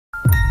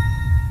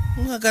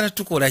mwagala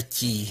tukola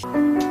ki?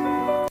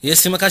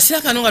 Yes,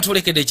 makasiya kano nga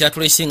tulekedde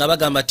kyatulesinga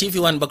bagamba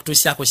TV1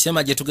 bakutuusyako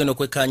sema gye tugenda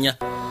okwekanya.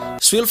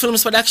 Swill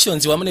Films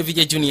Productions wamu ne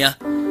VJ Junior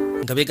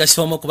nga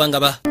begasoomo kubanga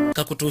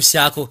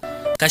bakakutuusyako.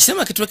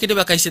 Kasema kitwekedde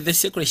bakayise The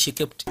Secret She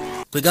Kept.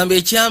 Kwegamba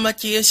ekyama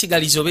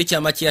kyesigaliza oba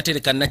ekyama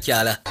kyeyatereka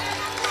nakyala.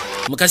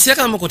 Mukasiya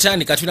kamu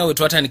kutandika tuna we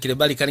twatandikire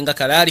bali kalinga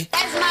kalali.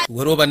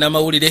 Weroba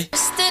n'amawulire.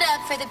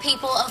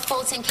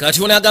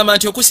 Kati unagamba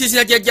nti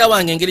okusizira jjajja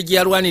wange engeri gye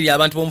yalwanirira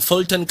abantu b'omu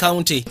Fulton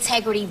County.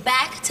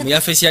 Mu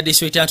yafeesi ya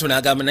district antu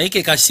n'agamba naye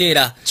ke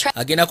kaseera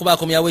agenda kuba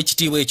akomyawo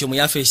ekitiibwa ekyo mu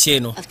yafeesi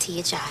eno.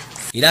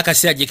 Era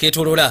akaseera gye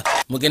keetolola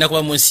mugenda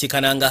kuba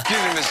munsiikananga.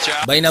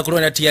 Balina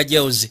kulonda tia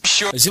jails.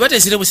 Ziba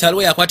teziri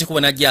busalwe yakwate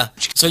kubonajja.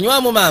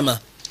 Sonywamu maama.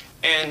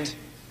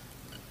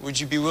 Would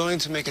you be willing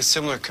to make a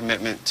similar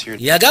commitment to your...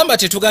 Yagamba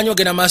tetuganye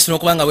ogenda maaso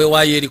n'okubanga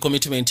weewaayo eri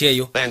commitment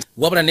eyo.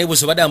 Wabula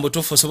neebuuzo badde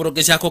mbutuufu osobola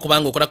okugezaako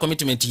okubanga okola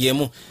commitment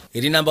yemu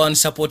eri number 1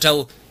 supporter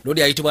wo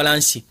Lodi ayitibwa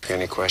Lansi.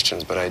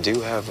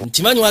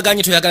 Nkimanyi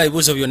waganye toyagala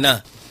bibuuzo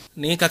byonna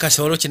naye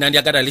kakasa olwo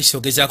kinandyagala lisi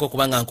ogezaako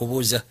okubanga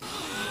nkubuuza.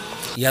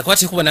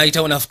 Yakwate kuba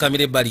n'ayitawo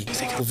n'afukamira ebbali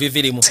ku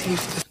Filimu.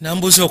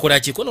 Nambuuza okola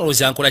ki?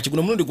 Konolowooza nkola ki?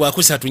 Guno mulundi gwa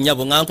kusatu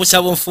nnyabo nga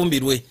nkusaba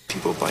nfumbirwe.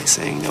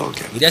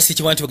 Era si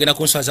kiwa nti ogenda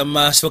kunswaza mu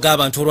maaso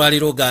g'abantu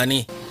olwaliro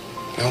ogaane.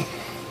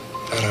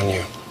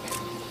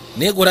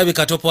 Naye gwe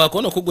olabika topo wako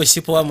ono kugwe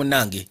sipo wa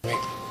munnange.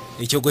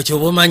 Ekyo gwe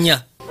ky'oba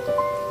omanya.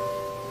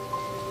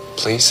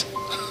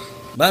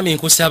 Bami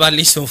nkusaba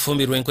lisi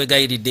onfumbirwe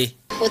nkwegayiridde.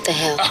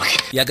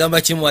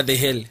 Yagamba kimu what the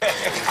hell.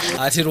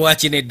 Ati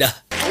lwaki nedda.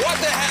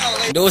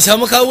 Ndowooza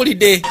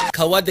mukawulidde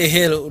ka what the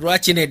hell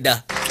lwaki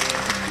nedda.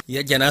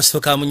 Yajja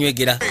n'asooka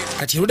amunywegera.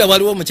 Kati luda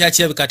waliwo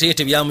omukyaki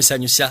ebikatete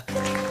byamusanyusa.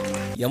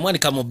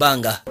 Yamwanika mu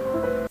bbanga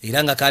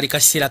era nga kaali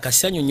kaseera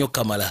kasanyu nnyo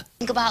kamala.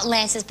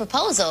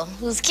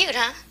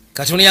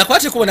 Katono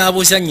yakwate kubo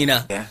n'abuuza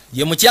nnyina.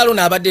 Ye mukyalo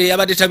n'abadde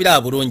yabadde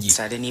tabira bulungi.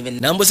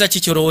 Nambuuza ki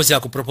ky'olowooza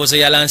ku proposal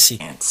ya Lansi.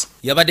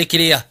 Yabadde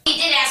kireya.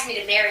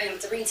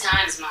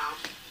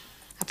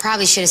 I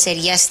probably should have said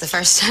yes the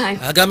first time.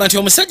 Agamba nti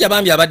omusajja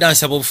bambi abadde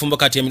ansaba obufumbo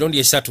kati emirundi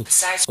 3.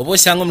 Oba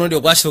osanga omulundi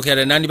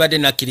ogwasookera nandibadde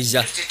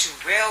nakkiriza.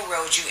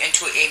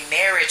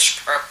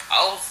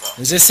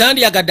 Nze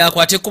sandyagadde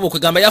akwate ekkubo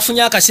kwegamba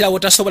yafunye akaseera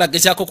wotasobola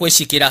kugezaako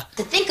kwesikira.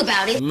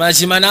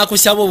 Mazima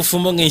n'akusaba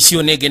obufumbo ng'ensi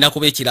yonna egenda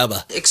kuba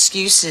ekiraba.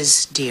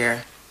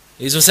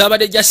 Ezo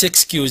zaabadde just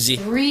excuse.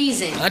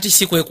 Ati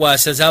si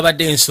kwekwasa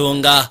zaabadde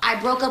ensonga.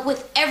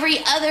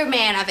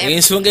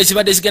 Ensonga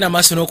ezibadde zigenda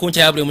maaso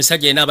n'okunkya ya buli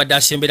musajja yenna abadde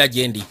asembera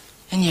gye ndi.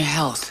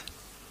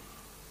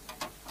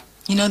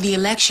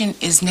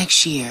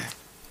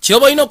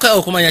 Ky'oba olina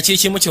okumanya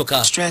kikimu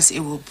kyokka.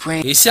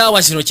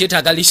 Essaawa zino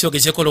kyetaaga lisi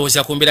ogezeko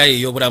olowooza ku mbeera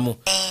ey'obulamu.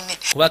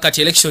 Kuba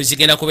kati elections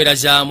zigenda kubeera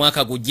za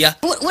mwaka gujja.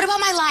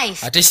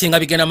 Ate singa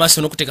bigenda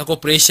maaso n'okuteekako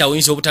pressure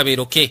oyinza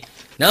obutabeeroke.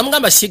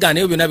 Namugamba sigaana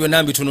ebyo byonna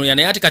byonna mbitunuulira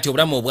naye ate kati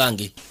obulamu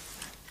obwange.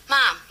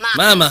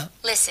 Maama,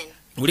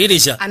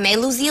 wuliriza.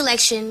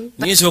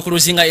 Nyinza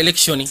okuluzinga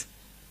election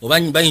oba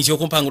bayinza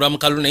okumpangulwa mu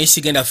kalulu naye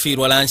sigenda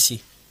fiirwa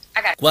Lansi.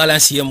 Kuba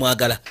Lansi ye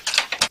mwagala.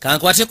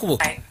 Kankwate kubo.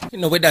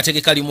 Nno bwedda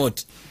ategeka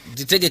remote.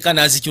 Ditegeka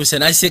n'azikyusa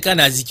n'aziseka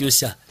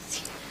n'azikyusa.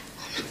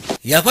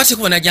 Yakwate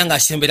kubo najja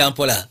ng'asembera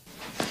mpola.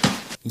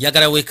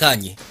 Njagala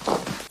weekanye.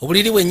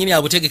 Obuliri bwennyini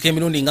abutegeka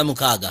emirundi nga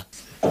 6.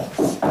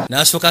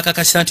 N'asooka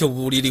akakasa nti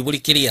obuliri buli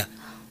kiriya.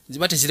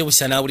 Ziba teziri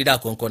busa n'awulira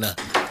akonkona.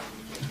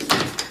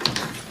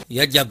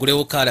 Yajja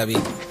agulewo kaalabe.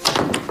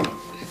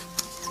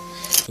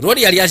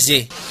 Lodi yali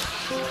azze.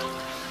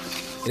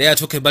 Era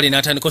yatuuka ebbali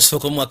n'atandika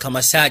osooka omuwaka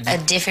masaaji.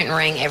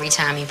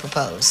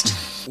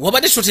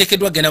 Wabadde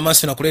tuteekeddwa genda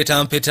maaso na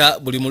kuleeta mpeta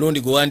buli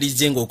mulundi gwe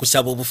wandizze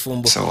ng'okusaba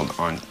obufumbo.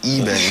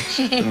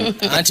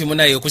 Anti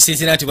munaye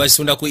okusinziira nti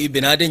bazitunda ku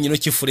eBay n'adde nnyino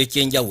kifulo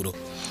eky'enjawulo.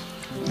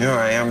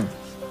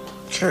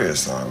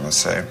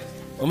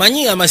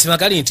 Omanyi amazima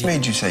gali nti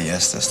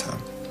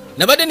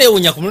nabadde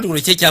neewuunya ku mulundi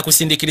guno ki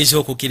ekyakusindikiriza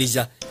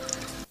okukkiriza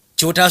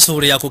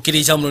ky'otaasobola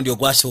yakukkiriza omulundi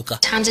ogwasooka.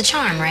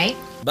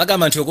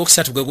 Bagamba nti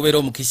ogwokusatu gwe gubeera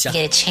omukisa.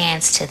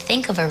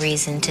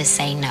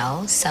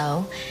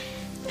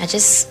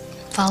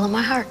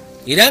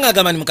 Era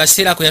ng'agamba ni mu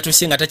kaseera ako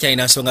yatuuse nga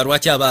takyalina nsonga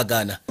lwaki aba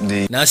agaana.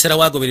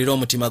 N'asalawo agoberera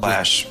omutima gwe.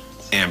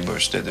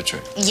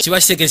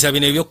 Kiba kitegeeza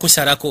bino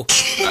ebyokkusalako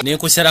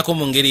n'enkusalako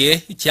mu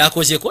ngeri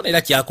kyakozeko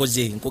era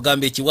kyakoze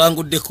nkugamba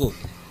ekiwanguddeko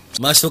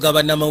maaso ga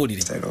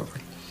bannamawulire.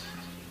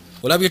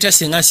 Olabye otya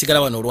singa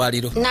nsigala wano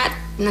olwaliro?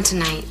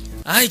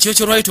 Ayi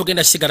kyokyo lwali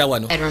togenda sigala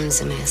wano.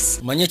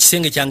 Manye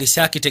ekisenge kyange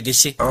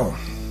saakitegese.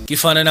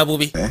 Kifaanana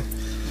bubi.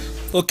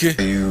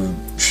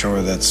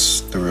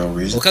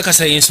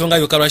 Okakasa y'ensonga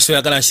yokka lwaki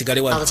toyagala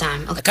nsigale wano.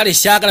 Kale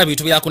syagala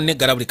bintu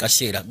byakunneggala buli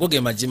kaseera. Go ge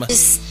mazima.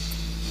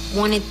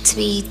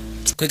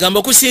 Kwegamba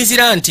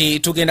okusinziira nti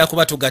tugenda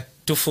kuba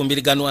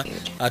tufumbiriganwa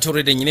ate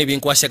olwedde nnyina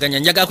ebinkwasaganya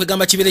njagala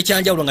kwegamba kibeere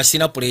kyanjawulo nga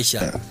sirina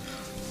pressure.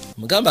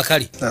 Mugamba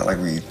kali.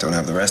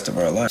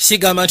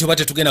 Sigamba nti oba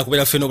tetugenda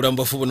kubeera ffenna obulamu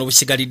bwaffe buno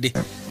busigalidde.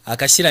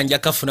 Akaseera nja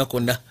kafuna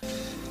konna.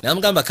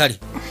 Namugamba kali.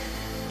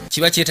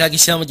 Kiba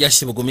kyetaagisaamu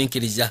gyasi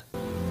bugumiikiriza.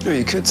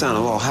 You could sound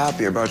a little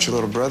happy about your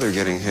little brother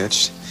getting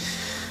hitched.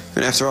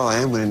 And after all, I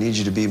am going to need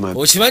you to be my...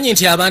 Okimanyi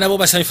nti abaana bo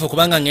basanyufu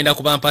kubanga ngenda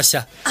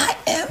kubampasa.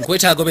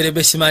 Nkwetaaga obeere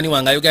besimaani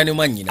wange ayogera ne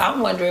mwannyina.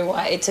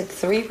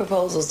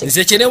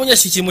 Nze kyenewunya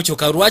si kimu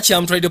kyokka lwaki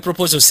amutwalidde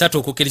proposals 3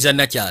 okukkiriza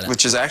Nakyala.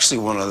 Which is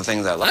actually one of the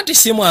things I like. Anti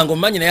si mwangu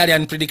mmanyi naye ali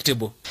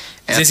unpredictable.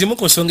 Nze zimu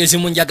ku nsonga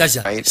ezimu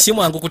njagaza. Si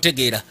mwangu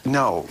kutegeera.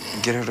 No,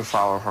 get her to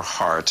follow her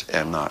heart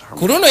and not her...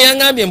 Ku luno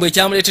yangambye mbu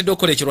ekyamuleetedde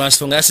okukola ekyo lwa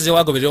nsonga yasize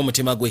waagoberera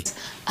omutima gwe.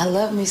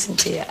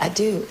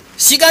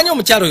 Siganye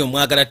omukyalo oyo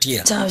mwagala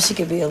Tia.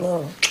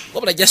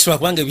 Wabula just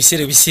lwakubanga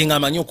ebiseera ebisinga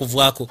amanyi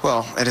okuvaako.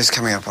 Well, it is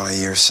coming up on a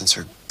year since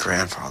her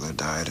grandfather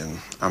died, and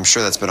I'm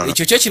sure that's been on...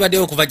 Ekyo kyo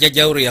kibaddewo okuva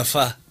jjajjawo lwe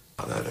yafa.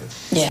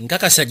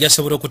 Nkakasa ajja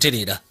asobola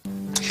okutereera.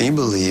 Can you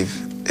believe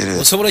it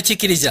is... Osobola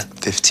okikkiriza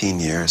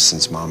 15 years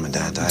since mom and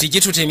dad died? Nti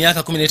gituta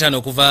emyaka 15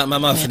 okuva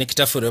mama waffe ne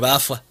kitaffe lwe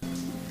baafa.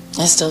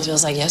 It still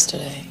feels like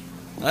yesterday.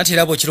 Anti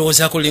era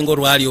bw'okirowoozaako lulinga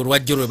olwali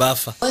olwajjo lwe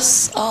baafa.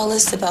 What's all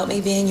this about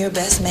me being your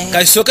best man?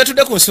 Kati sooke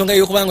tudde ku nsonga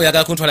y'okubanga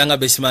oyagala kuntwala nga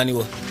besimaani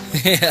wo.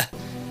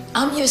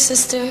 I'm your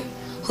sister.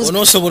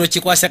 Onoosobola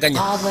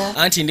okikwasaganya.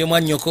 Anti ndi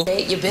mwannyoko,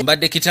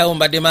 mbadde kitaawo,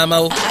 mbadde maama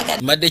wo,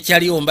 mbadde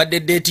kyaliwo, mbadde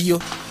deeti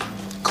yo.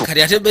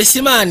 Kati ate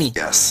besimaani.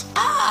 Yes.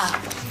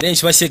 Then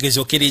kiba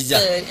kitegeeza okkiriza.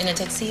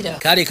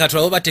 Kale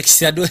katulawo ba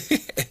tekisado.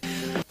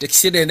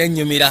 Tekisado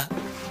enennyumira.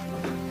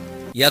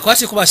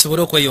 Yakwate kuba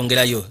asobole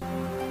okweyongerayo.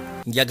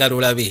 Njagala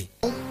olabe.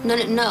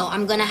 No,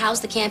 I'm gonna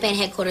house the campaign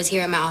headquarters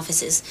here at my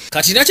offices.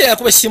 Kati nakyo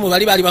yakuba essimu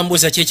baali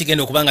bambuuza ki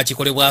ekigenda okubanga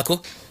kikolebwako.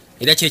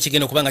 Era ki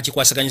ekigenda okubanga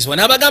kikwasaganyizibwa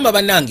n'abagamba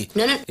bannange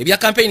ebya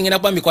campaign ngenda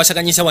kuba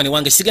mbikwasaganyisa wano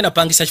wange sigenda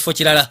pangisa kifo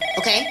kirala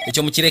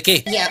ekyo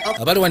mukireke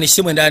abali wano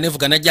essimu endala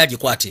nevuga najja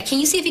agikwate.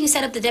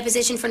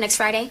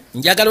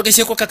 Njagala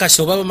ogeseeko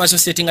kakasa oba bamaze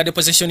osetinga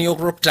deposition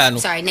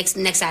y'olwokutaano.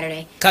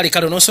 Kale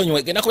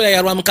onoosonyiwa genda kubeera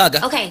ya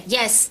lwamukaaga.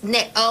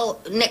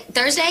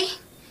 Thursday?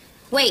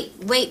 Wait,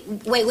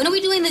 when are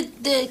we doing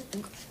the...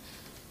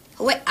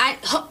 Wait,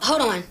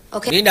 hold on,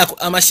 okay? Linda,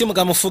 amasimu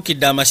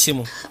gamufuukidde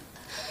amasimu.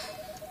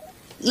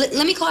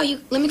 Let me call you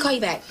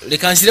back.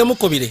 Leka nziremu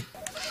kkobire.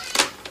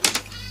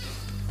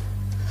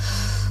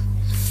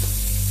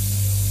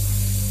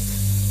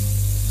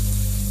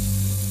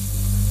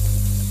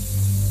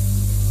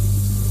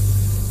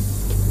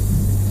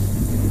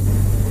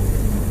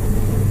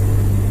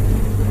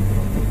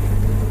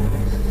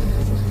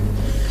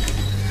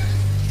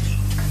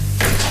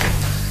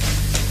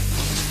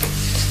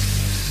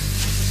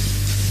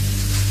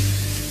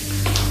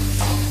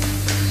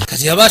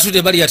 Kati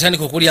abaatudde bali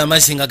yatandika okulya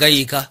amazzi nga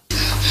gayiika.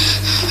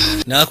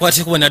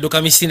 N'akwate kuba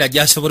nadduka misinde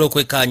gy'asobola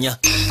okwekkaanya.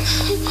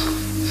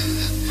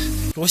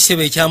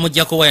 Lwosebe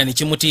ekyamuggyako waya ne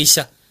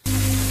kimutiisa.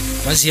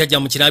 Mazzi yajja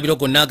mu kinaabiro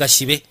gonna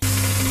agasibe.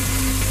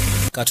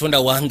 Katonda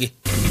wange.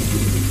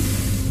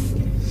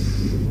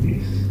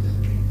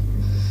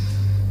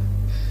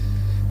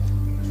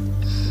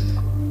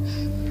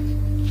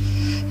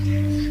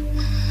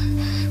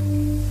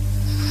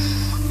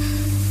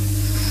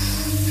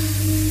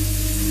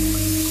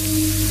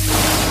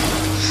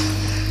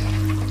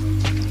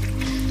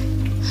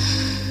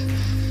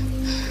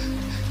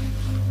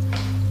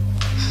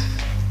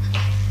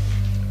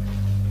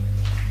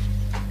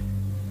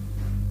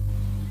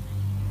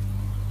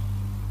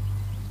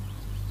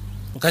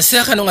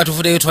 Kaseera kano nga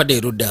tuvuddeyo twadde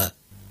erudda.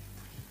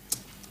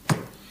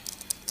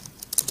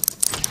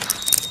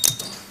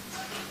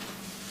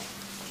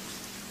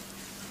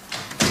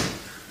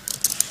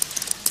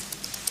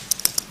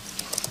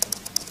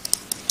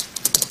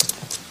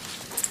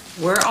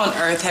 Where on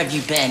earth have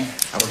you been?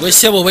 Gwe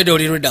ssebo obwedde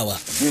oli ludda wa?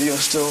 Video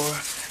store.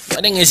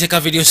 Badde ngeeseka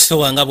video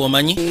store nga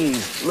bw'omanyi.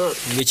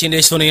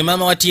 Ng'ekindeese ono ye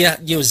maama wa Tia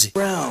Juice.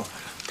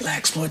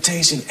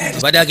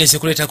 Abadde agenze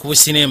kuleeta ku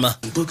businema.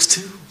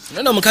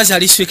 Nono omukazi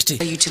ali strict.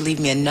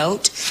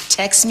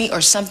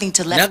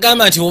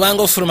 Nagamba nti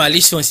obanga ofuluma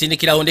list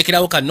onsindikirawo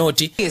ndekerawo ka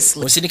nooti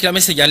onsindikira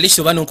message at least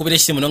oba nonkubira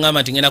essimu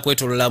nongamba nti ngenda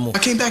kwetololamu.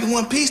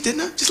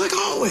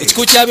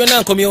 Ekikulu kya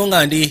byonna nkomyewo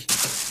nga ndi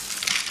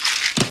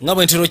nga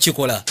bwe ntera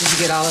okikola.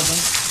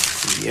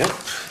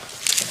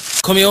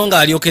 Komyewo nga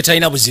alyoke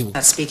talina buzibu.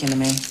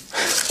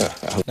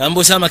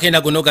 Nambuusa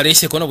amakenda gonna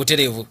ogaleeseko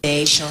n'obutereevu.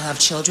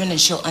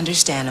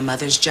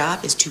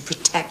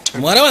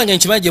 Muwala wange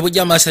nkimanyi gye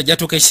bujja amaaso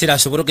ajjatuuka ekiseera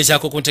asobole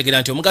ogezaako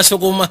okuntegeera nti omugaso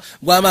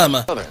gwa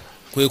maama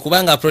kwe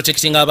kubanga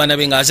aprotectinga abaana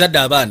be ng'azadde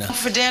abaana.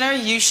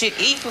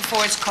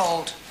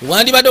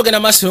 Wandibadde ogenda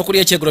maaso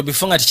n'okulya ekyeggulo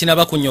bifo nga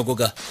tekinaba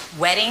kunnyogoga.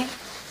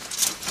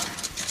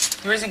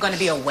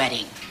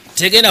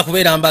 Tegenda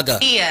kubeera mbaga.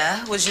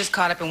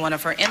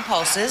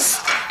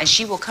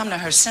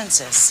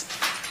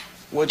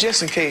 Well,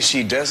 just in case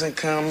she doesn't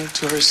come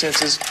to her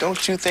senses,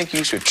 don't you think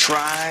you should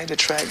try to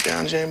track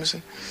down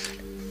Jamerson?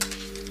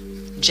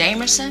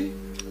 Jamerson?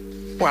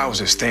 Well, I was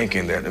just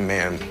thinking that the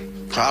man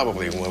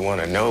probably would want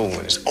to know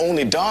when his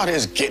only daughter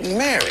is getting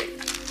married.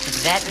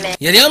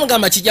 Yali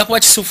amugamba kijja kuba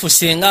kisufu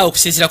senga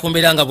okusinziira ku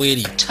mbeera nga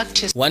bw'eri.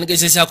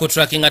 Wandigezezaako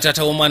tracking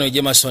taata w'omwana we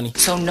Jamerson.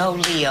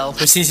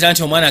 Kusinziira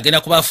nti omwana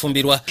agenda kuba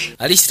afumbirwa.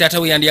 Alisi taata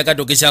we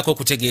yandiyagadde ogezaako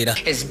okutegeera.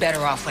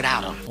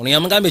 Ono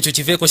yamugamba ekyo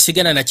kiveeko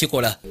sigenda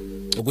nakikola.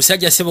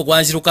 Ogusajja ssebo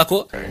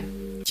gwanzirukako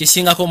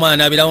kisingako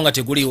mwana abirawo nga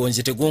teguliwo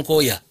nze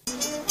tegunkooya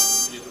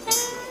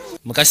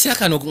mukasya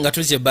kano nga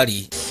tuze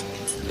ebbali.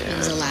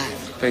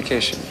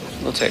 Vacation.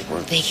 We'll take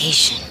one.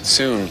 Vacation.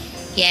 Soon.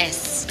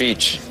 Yes.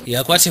 Beach.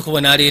 yakwate kubo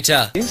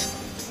n'aleeta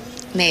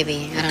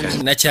Maybe. I don't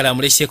know. nakyala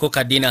amuleseeko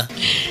kadina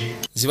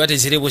ziba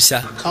teziri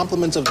busa.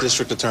 Compliments of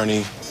District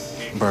Attorney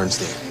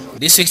Bernstein.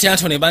 District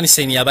Attorney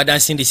Bernstein yabadde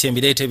ansindise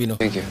ebireete bino.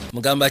 Thank you.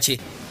 Mugamba ki?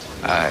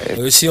 It's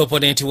Oyo si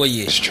opponent wo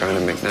ye. just trying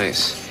to make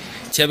nice.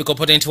 Kirabika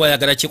opponent we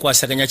ayagala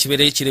kikwasaganya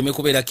kibeere kireme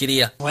kubeera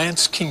kiriya.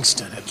 Lance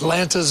Kingston,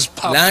 Atlanta's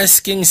pop.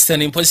 Lance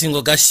Kingston mpozi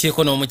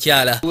ng'ogassieko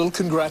n'omukyala. Little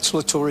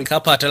congratulatory.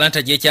 Kapa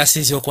Atlanta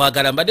gyekyasinze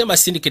okwagala mbadde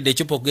mbasindikidde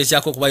ekyupa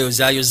okugezaako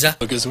okubayozaayoza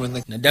Because when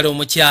they naddala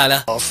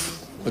omukyala off,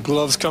 the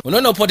gloves come.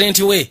 ono opponent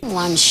we Oh,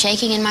 I'm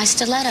shaking in my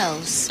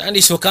stilettos.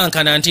 tandise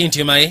okankana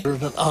ntintimaye.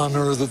 An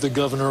honor that the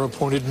governor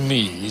appointed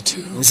me to.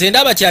 Nze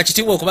ndaba kya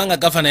kitiibwa okubanga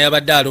gavana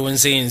yabadde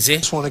alonze nze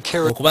Just want to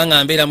carry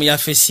okubanga mbeera mu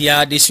yafeesi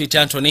ya District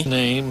Attorney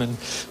name and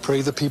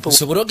pray the people.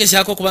 nsobole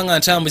ogezaako okubanga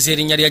ntambuza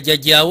erinnya lya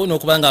jjajjaawo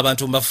n'okubanga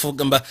abantu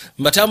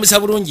mbatambuza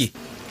bulungi.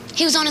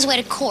 He was on his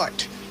way to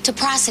court to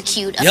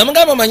prosecute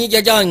Yamugamba omanyi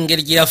jjajja wange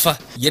engeri gye yafa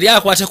yali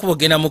akwata kuba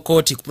ogenda mu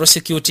kooti ku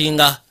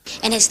prosecutinga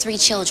and his 3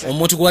 children.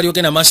 omuntu gwe wali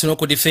ogenda maaso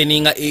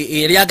n'okudifendinga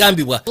yali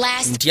agambibwa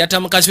nti yatta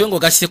mukazi we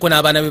ng'ogasseko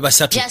n'abaana be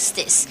 3.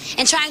 Justice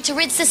and trying to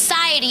rid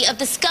society of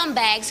the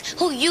scumbags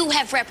who you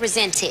have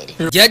represented.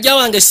 jjajja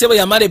wange ssebo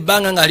yamala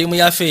ebbanga ng'ali mu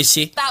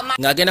yafeesi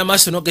ng'agenda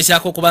maaso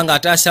n'ogezaako okuba nga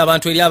ataasa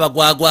abantu eri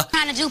abagwagwa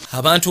Trying to do.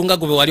 abantu nga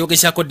gwe be wali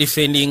ogezaako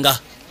difendinga.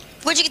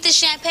 Where'd you get this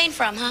champagne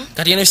from, huh?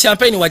 Kati eno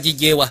champagne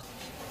wagijjeewa?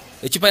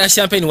 Ecupa ya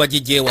champagne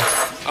wagijjeewa?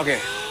 Okay.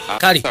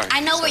 Kali Sorry.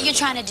 I know what you're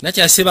trying to do.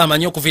 nakyaseba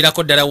amanyi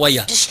okuviirako ddala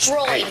waya.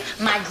 Destroyed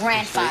my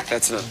grandfather.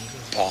 That's enough.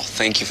 Paul,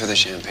 thank you for the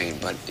champagne,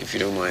 but if you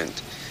don't mind,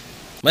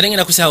 Mbadde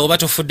ngenda kusaba oba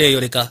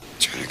tofuddeeyo leka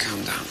try to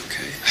calm down,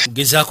 okay?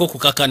 gezaako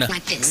okukakana.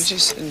 Like Let me this.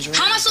 just enjoy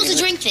How am I supposed to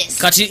drink this?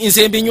 Kati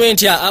nze mbinywe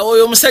ntya?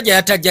 Oyo omusajja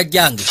yatta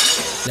jjajjange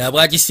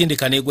naabwe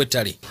agisindika n'egwa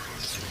ettale.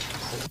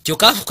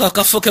 Kyokka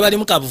akafo ke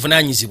balimu ka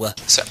buvunaanyizibwa.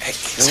 So, hey,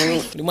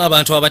 no. Mulimu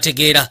abantu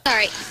abategeera.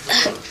 Sorry.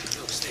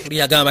 Oli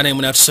yagamba naye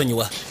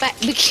munaatusonyiwa. But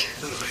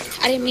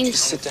I didn't mean to.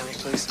 Sit down,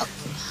 please.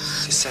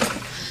 Just sit down.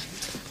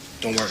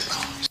 Don't worry.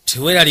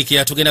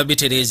 Teweeralikira tugenda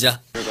bitereeza.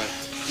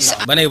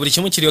 Everybody. Banaye buli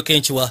kimu kiryoka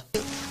enkiwa.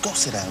 Go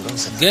sit down, go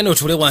sit down. Genda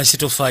otuule wansi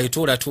tofaayo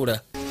tuula.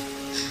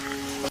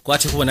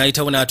 Kwati kubo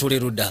n'ayitawo n'atuula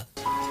erudda.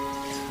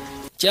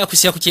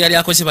 Kyakusya ku kye yali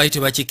akoze baali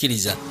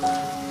tebakikkiriza.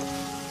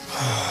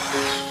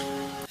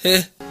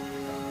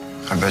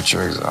 I bet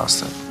you're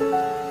exhausted.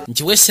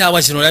 Nkiwe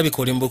essaawa zino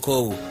olabika oli mu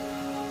bukoowu.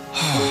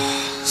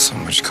 So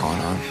much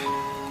going on.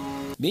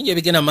 Bingi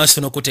ebigenda mu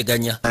maaso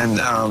n'okuteganya. And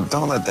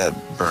don't let that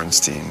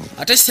Bernstein.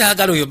 Ate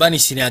saagala oyo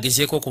Bernstein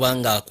agezeeko okuba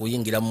nga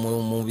akuyingira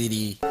mu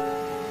mubiri.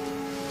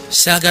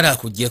 Saagala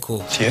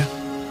akuggyeko. Tia?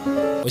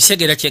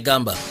 Osegera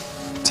kyegamba.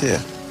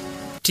 Tia.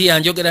 Tia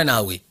njogera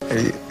naawe. Are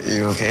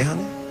you okay,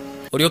 honey?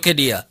 Oli okay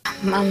dear?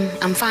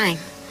 I'm fine.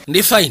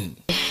 Ndi fine.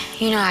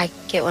 You know I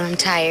get when I'm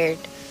tired.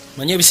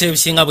 Manyi ebiseera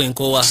ebisinga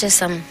bwenkoowa. It's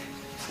just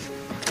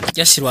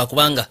Jasirwa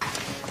kubanga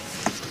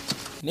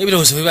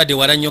n'ebirowoozo bibadde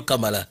wala nnyo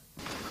kamala.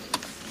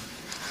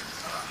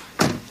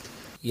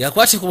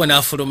 Yakwata kubo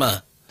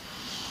n'afuluma.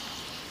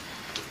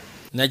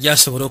 Najja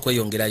asobole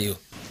okweyongerayo.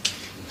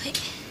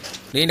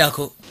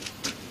 Lindako.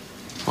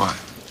 Why?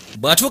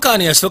 Bw'atuuka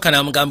wano yasooka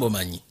n'amugamba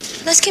omanyi.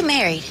 let's get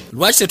married.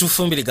 Lwaki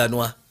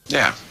tetufumbiriganwa?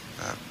 Yeah.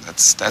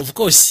 That's Of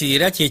course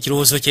era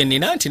kyekirowoozo kye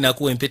nnina nti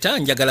nakuwa empeta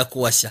njagala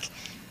kuwasa.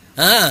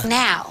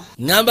 Now.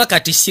 Ngamba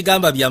kati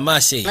sigamba bya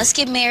maaso eyo. Let's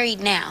get married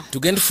now.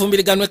 Tugenda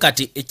tufumbiriganwe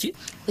kati eki.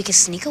 We can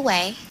sneak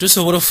away.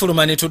 Tusobola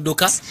ofuluma ne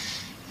tudduka.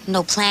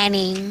 No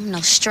planning,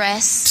 no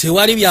stress.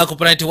 Tewali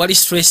byakupulana, tewali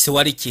stress,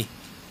 tewali ki.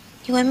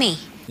 You and me.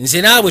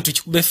 Nze naawe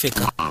tukikube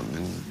ffeka.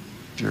 and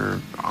your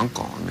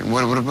uncle. I mean,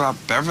 what about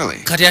Beverly?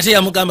 Kati ate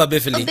yamugamba A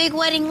Beverly. big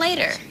wedding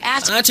later.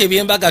 After. Ate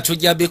ebyembaga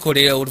tujja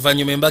bikolera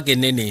oluvannyuma embaga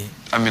ennene.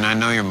 I mean, I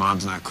know your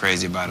mom's not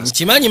crazy about us.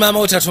 Nkimanyi maama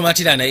wo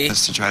tatumatira naye.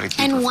 Just to try to keep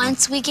her And from...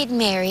 once we get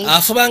married,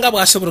 Afubanga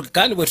bw'asobola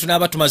kandi bwe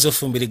tunaaba tumaze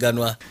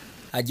ofumbiriganwa.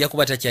 Ajja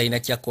kuba takyalina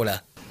kyakkola.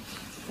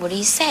 what do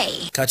you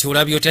say? Kati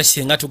olabye otya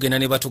singa tugenda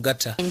ne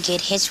batugatta. And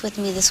get hitched with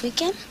me this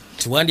weekend?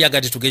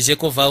 Tiwandyagadde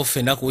tugezeeko vaawo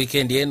ffenna ku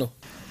wiikendi eno.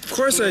 Of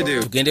course I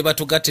do. Tugende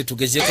batugatte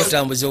tugezeeko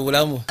tambuza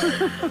obulamu.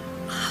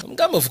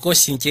 Omugamba of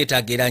course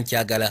nkyetaaga era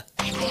nkyagala.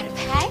 I gotta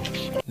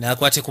pack.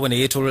 N'akwate kubo ne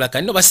yeetoolola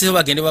kati no basizeho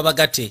bagende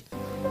babagatte.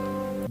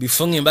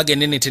 Bifo ng'embaga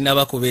ennene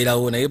tennaba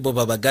kubeerawo naye bo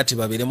babagatte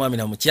babeere mwami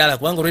na mukyala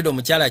kubanga olwedde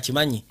omukyala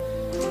akimanyi.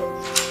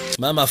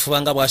 Maama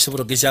afubanga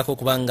bw'asobola ogezaako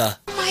okubanga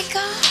Oh my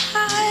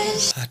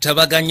gosh.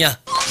 atabaganya.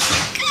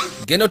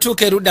 Genda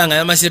otuuka erudda nga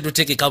yamaze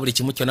tuteekeka buli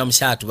kimu kyonna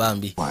musaatu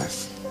bambi.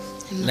 Wife.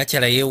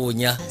 Nakyala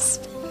yeewuunya.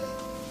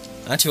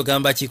 Anti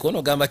ogamba ki kono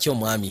ogamba ki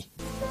omwami?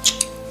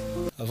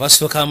 Ava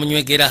asooka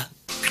amunywegera.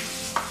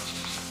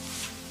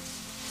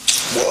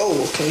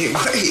 Whoa, can you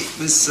wait?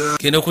 Miss,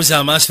 Genda okuzza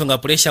amaaso nga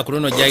puresha ku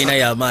luno gy'alina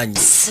y'amaanyi.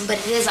 But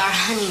it is our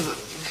honeymoon.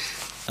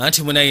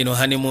 Anti munaino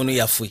honeymoon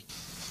yaffe.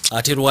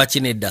 Ate lwaki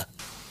nedda?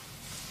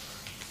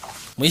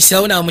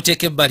 Muyisaawo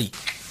n'amuteeka ebbali.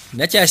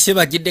 Nakyase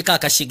bagiddeko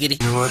akasigiri.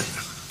 You know what?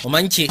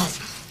 Omanchi.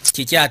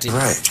 Chichati.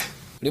 Right.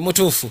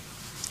 Limutufu.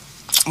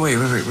 Wait.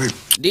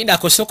 Dinda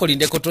kosoko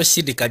lindeko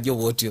tosindika jjo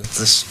bwotyo.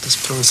 Let's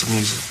put on some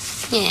music.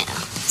 Yeah,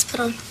 let's put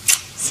on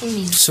some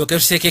music. Soke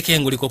tusekeke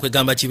enguliko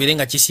kwegamba kibere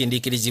nga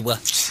kisindiikirizibwa.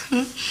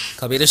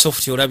 Kabere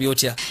soft olabye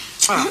otya.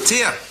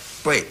 Tia.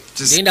 Wait,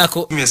 just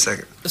Lindako. give me a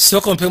second.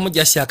 Soko mpemu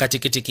jasi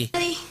akatikitiki.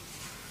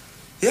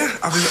 Yeah,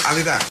 I'll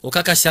be back.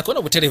 Okakasako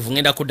n'obuterevu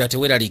ngenda kudda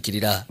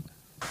teweeraliikirira.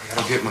 I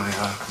gotta get my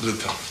blue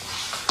pill.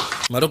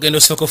 Mala ogenda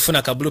osooka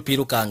okufuna ka blue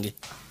pill kange.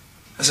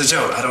 That's a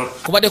joke. I don't.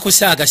 Kubadde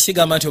kusaaga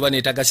sigamba nti oba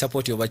neetaaga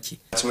sapoti oba ki.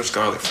 Too much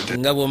garlic for dinner.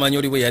 Nga bw'omanyi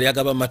oli bwe yali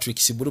agaba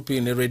Matrix blue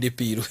pill ne red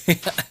pill.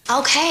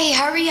 Okay,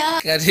 hurry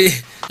up.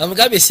 Kati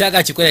amugambye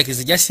saaga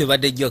kikwerekizi jasi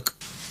ebadde joke.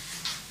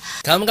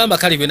 Kamugamba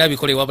kale byonna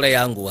bikole wabula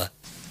yanguwa.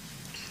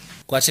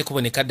 Kwate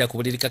kuboneka dda ku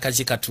buliri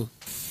kakazi katu.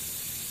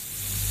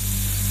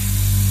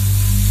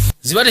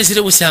 Zibadde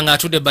ziri busanga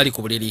atudde bali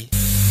ku buliri.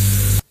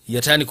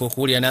 Yatandika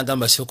okuwulira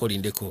n'agamba sooka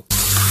olindeko.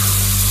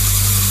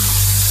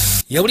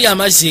 Yawulira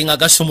amazzi nga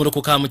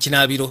gasumulukuka mu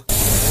kinaabiro.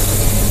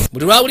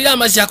 Buli lwawulira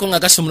amazzi ako nga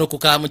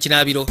gasumulukuka mu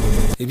kinaabiro,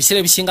 ebiseera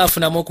ebisinga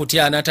afunamu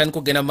okutya n'atandika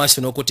okugenda mu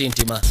maaso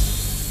n'okutintima.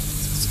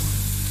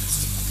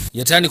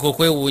 Yatandika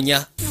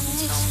okwewuunya.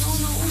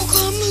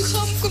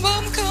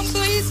 Come,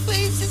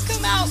 please, just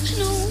come out.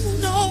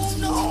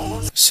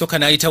 No. Sooka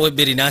n'ayitawo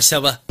ebberi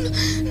n'asaba.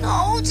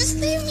 No, just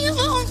leave me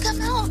alone.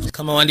 Come out.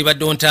 Kama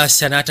wandibadde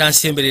ontaasa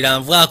n'atansemberera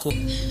nvaako.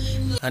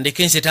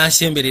 Andeke nze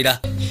tansemberera.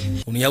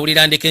 Ono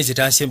yawulira andeke nze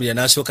tansemberera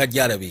n'asooka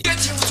gy'alabe.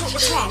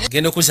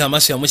 Genda okuza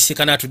amaaso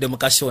yamusika n'atudde mu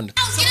kasonda.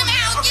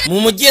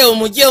 Mumugyeewo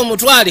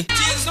mutwale.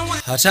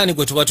 Ataani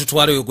gwe tuba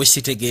tutwala oyo gwe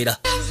sitegeera.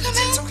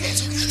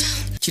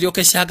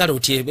 Kiryoke saagala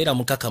otyebeera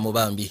mukaka mu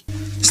bambi.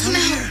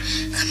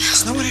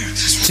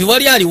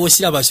 Tiwali aliwo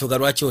osiraba asooga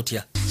lwaki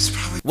otya.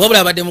 Wabula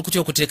abadde mu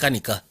kutya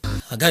okuteekanika.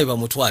 Agabe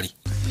bamutwale.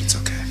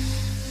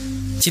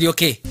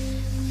 Kiryoke.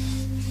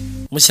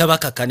 Musaba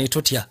kakkane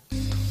totya.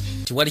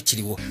 Tiwali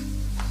kiriwo.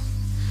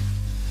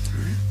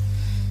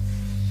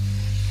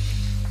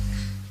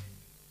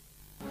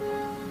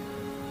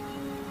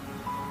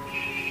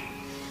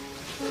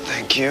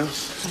 Thank you.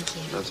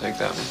 I'll take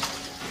that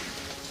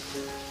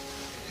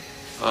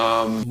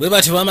one. Bwe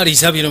bati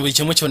bamaliriza bino buli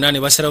kimu kyonna ne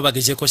basalawo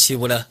bagezeko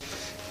siibula.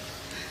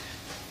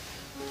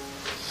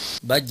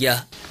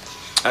 Bajja.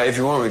 If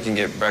you want, we can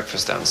get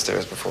breakfast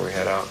downstairs before we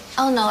head out.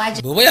 Oh no, I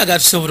just. Bw'oba oyagala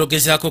tusobola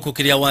ogezaako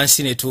okukirya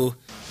wansi ne tu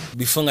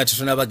before nga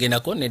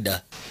tetunabagendako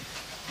nedda.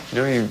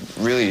 You know, you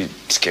really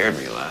scared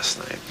me last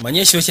night. Manyi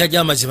ekiro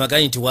kyajja amazima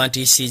gali nti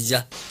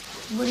wantiisizza.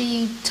 What are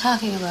you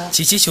talking about?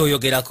 Kiki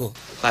kyoyogerako?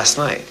 Last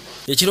night.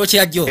 Ekiro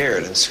kyajjo.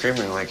 Scared and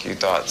screaming like you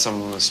thought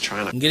someone was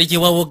trying to. Ngeri gye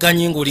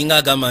wawogganyi ng'olinga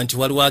agamba nti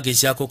waliwo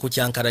agezaako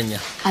okukyankalanya.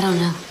 I don't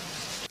know.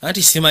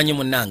 Anti simanyi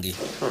munnange.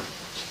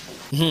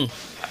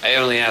 I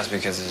only asked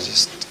because it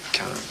just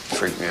kind of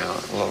freaked me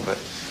out a little bit.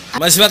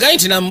 Mazima gali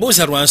nti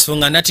namubuuza lwa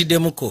nsonga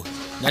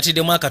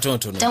natiddemu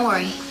akatonotono. Don't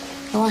worry.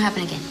 It won't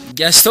happen again.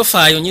 Just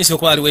tofaayo nyinza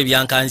okuba waliwo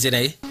ebyankanze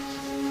naye.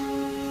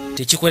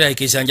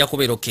 Tekikweraliikiriza nja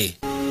kubeera okay.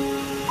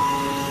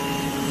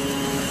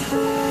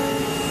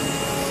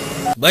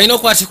 Balina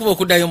okwatikuba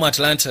okuddayo mu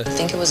Atlanta. I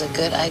think it was a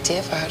good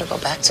idea for her to go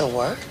back to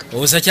work.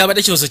 Owooza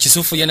kyabadde kirozo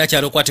kisuufu yenna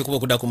kyali okwatikuba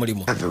okudda ku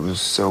mulimu. It was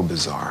so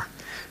bizarre.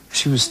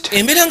 She was.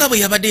 Embeera nga bwe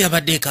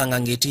yabadde ekanga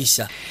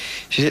ng'etiisa.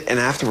 And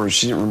afterwards,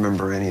 she didn't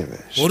remember any of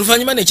it.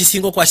 Oluvannyuma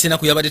n'ekisinga okwasa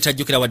ennaku yabadde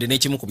tajjukira wadde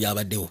n'ekimu ku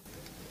byabaddewo.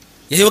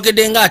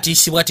 Yayogedde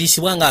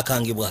ng'atiisibwa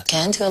ng'akangibwa.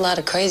 Can do a lot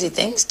of crazy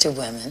things to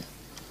women.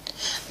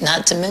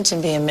 Not to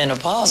mention being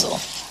menopausal.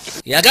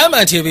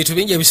 Yagamba nti ebintu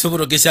bingi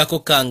ebisobola ogezaako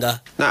okukanga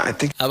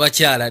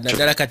abakyala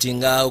naddala kati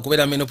nga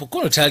okubeera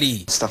menopausal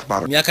tali.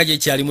 Myaka gye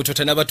kyali muto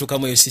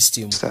tanabatuukamu eyo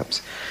system.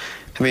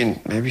 I mean,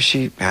 maybe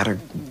she had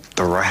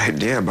the right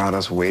idea about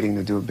us waiting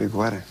to do a big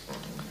wedding.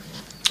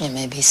 It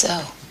may be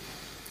so.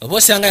 Oba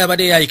osanga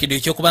yabadde yayikidde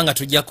ekyokuba nga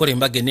tujja kukola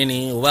embaga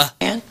ennene oba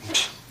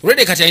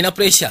olwedde kati alina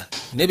pressure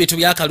n'ebintu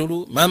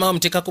byakalulu maama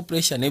wamuteekako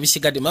pressure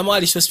n'ebisigadde maama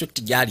wali so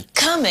strict gyali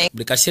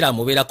buli kaseera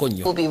amubeerako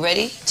nnyo. We'll be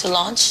ready to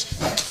launch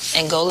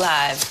and go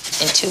live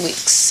in 2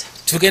 weeks.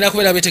 Tugenda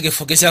kubeera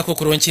betegefu ogezaako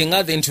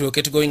okulonkinga then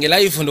tulyoke tugoyinge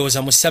live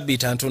ndowooza mu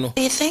ssabbiiti ntono. What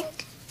do you think?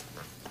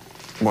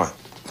 What?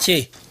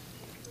 Ki?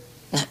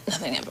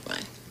 Nothing, never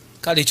mind.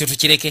 Kale ekyo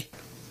tukireke.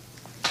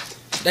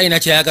 Dayina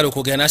kyayagala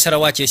okwogera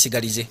n'asalawo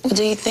akyesigalize.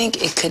 Do you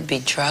think it could be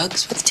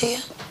drugs with Tia?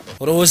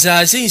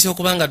 Olowooza ziyinza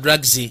okuba nga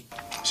drugs.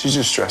 She's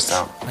just stressed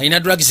out. Alina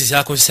drugs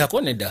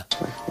z'akozesako nedda.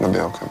 It'll be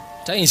okay.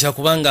 Tayinza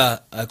kuba nga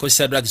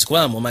akozesa drugs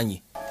kuba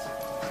amumanyi.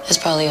 It's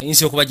probably.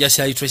 Ayinza okuba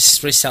just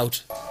stress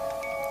out.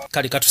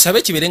 Kale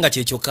katusabe kibeere nga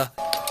kyekyokka.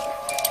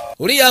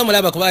 Oli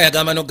yamulaba kuba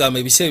yagamba n'okugamba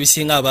ebiseera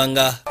ebisinga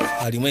abanga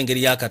alimu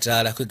engeri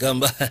y'akataala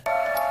kwegamba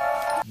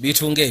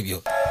bitunga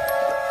ebyo.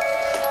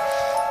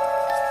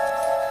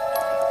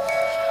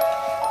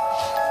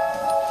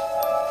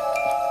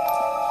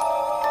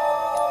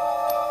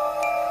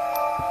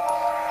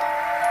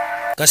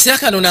 Kaseera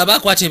kano naaba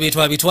akwata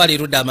ebintu abitwala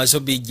erudda amaze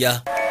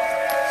obijja.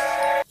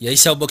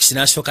 Yayisawo bokisi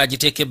n'asooka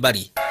agiteeka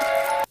ebbali.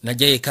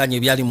 Najja yeekaanya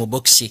ebyali mu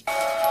bokisi.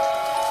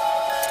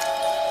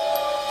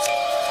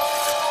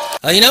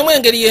 ayinamu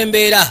engeri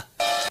y'embeera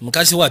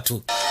mukazi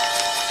wattu.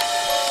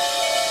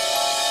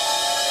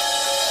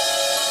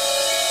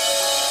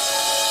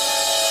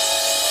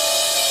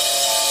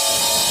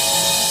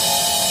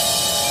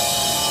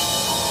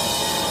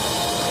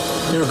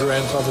 Your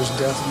grandfather's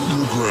death.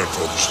 Your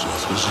grandfather's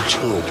death was a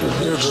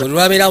terrible. Bwe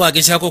lwabeera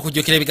wagezaako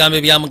okujjukira ebigambo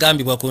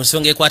ebyamugambibwa ku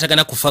nsonga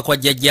ekwatagana kufa kwa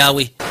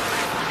jjajjaawe.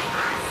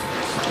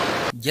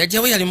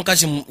 Jjajjaawe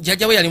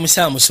yali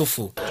musaawa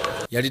musufu,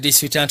 yali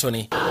District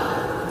Attorney,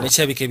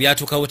 n'ekirabika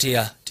ebyatuukawo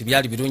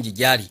tebyali birungi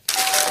gyali.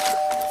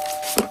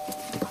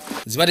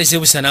 Zibadde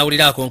zeebusa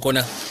n'awulira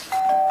akonkona,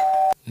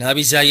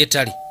 n'abizaayo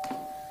ettale,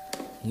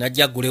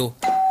 n'ajja aggulewo.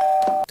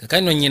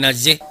 Kakati nno nnyina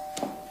azze.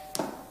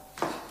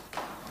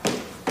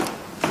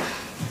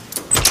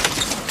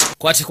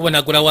 Kwati kuba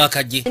nagulawo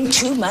akajje.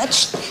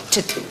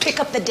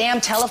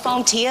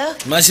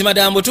 Mazima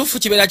ddala mbutuufu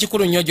kibeera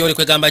kikulu nnyo gy'oli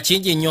kwegamba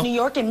kingi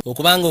nnyo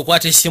okubanga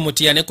okwata essimu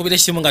Tia nekkubira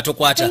essimu nga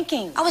tokwata.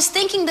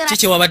 Ki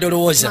kye wabadde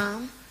olowooza?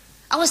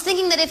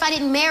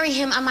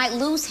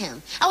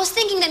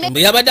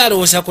 Mbe yabadde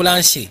alowooza ku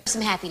Lansi.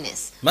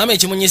 Maama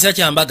ekimunyiza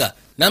kyambaga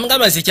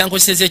n'amugamba nze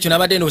ekyankoseza ekyo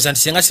nabadde ndowooza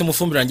nti singa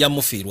simufumbirwa nja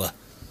mufiirwa.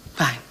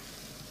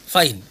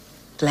 Fine.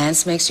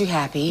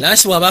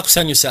 Lansi bw'aba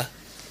akusanyusa.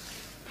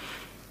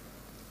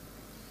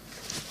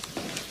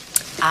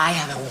 I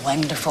have a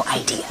wonderful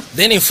idea.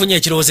 Then nfunye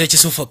ekirowoozo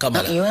ekisufu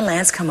Kamala. You and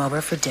Lance come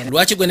over for dinner.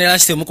 Lwaki gwe ne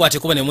Lansi temukwate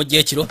kuba ne mujja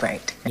ekiro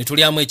ne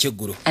tulyamu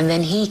ekyeggulu. And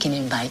then he can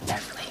invite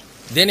Beverly.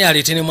 Then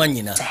aleete ne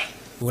mwannyina.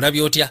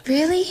 Olabye otya?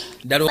 Really?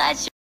 Ddala Glad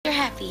you're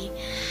happy.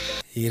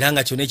 era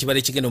nga kyonna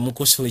ekibadde kigenda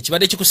omukusu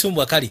ekibadde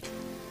kikusumbwa kale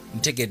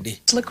ntegedde.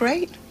 Look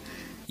great.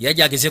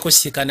 Yajja agezeeko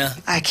sikana.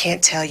 I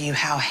can't tell you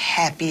how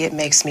happy it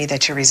makes me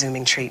that you're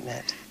resuming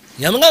treatment.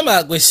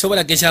 Yamugamba gwe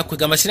sobola gezaako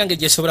kwegamba sirange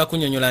gye sobola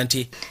kunnyonnyola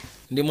nti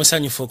ndi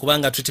musanyufu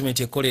okubanga treatment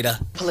ekolera.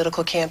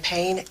 Political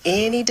campaign,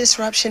 any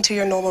disruption to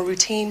your normal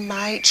routine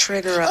might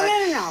trigger a...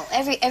 No.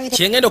 Everything.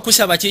 Kyengenda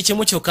okusaba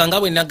kikimu kyokka nga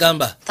bwe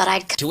nagamba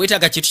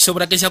teweetaaga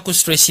kitusobola geza ku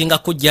stressinga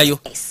kujjayo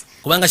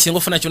kubanga singa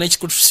ofuna kyonna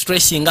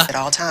ekikustressinga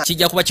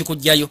kijja kuba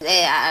kikujjayo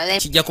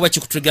kijja kuba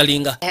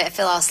kikutrigalinga.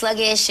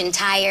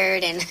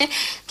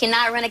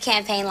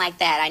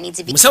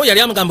 Musawo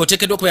yali amugamba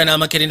oteekeddwa okubeera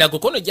n'amakerenda go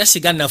kono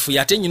jasiga nnafuye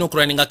ate nnyina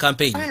okulwaninga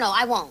campaign.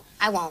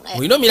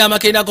 Olina omira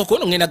amakerenda go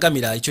kono ngenda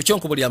gamira ekyo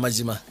kyonkubulira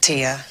amazima.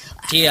 Tia.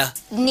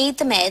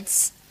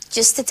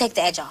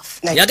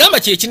 Yagamba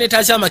kye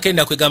kineetaaza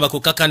amakerenda kwegamba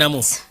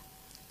kukakanamu.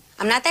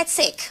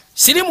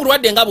 Siri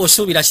mulwadde nga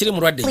bw'osuubira siri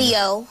mulwadde.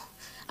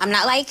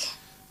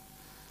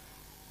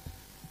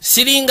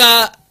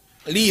 Siringa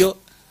Leo,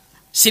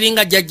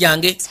 siringa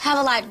jjajjange.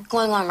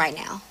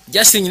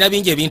 Just nyina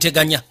bingi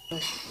ebinteganya.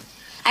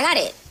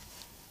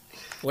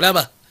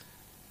 Olaba.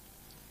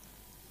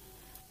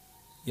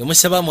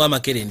 Yomusaba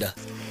amakerenda.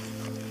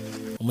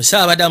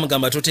 Omusaaba abadde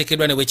amugamba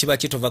toteekeddwa ne bwe kiba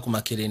kitova ku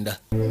makerenda.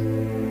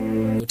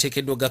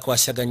 Oteekeddwa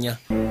gakwasaganya.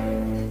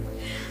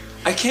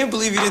 I can't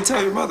believe you didn't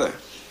tell your mother.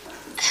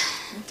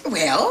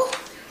 Well,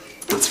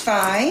 it's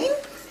fine.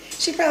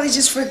 She probably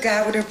just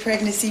forgot with her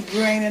pregnancy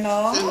brain and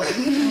all.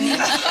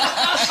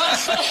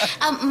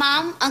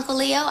 Mom, Uncle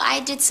Leo, I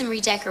did some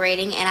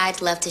redecorating, and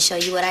I'd love to show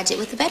you what I did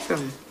with the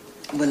bedroom.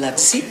 We'd love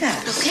to see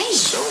that. Okay,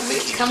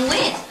 come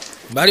with.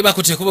 Bali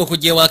bakutte kuba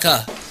okujja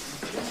ewaka.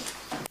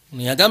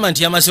 Yagamba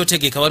nti yamaze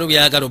otegeka waliwo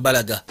byayagala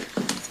obalaga.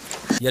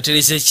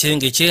 Yatereza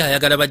ekisenge kye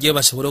ayagala bajjeyo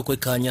basobole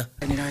okwekkaanya.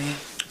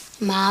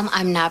 Mom,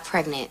 I'm not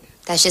pregnant.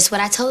 That's just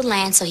what I told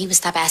Lance, so he would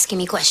stop asking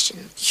me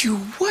questions. You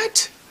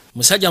what?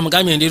 Musajja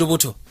amugambye ndi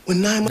lubuto.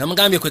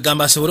 Namugambye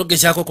kwegamba asobole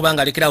okugezaako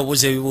kubanga alekera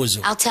obuuza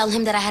ebibuuzo.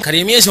 Kale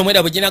emyezi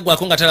omwenda bwe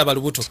ginaggwako nga talaba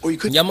lubuto.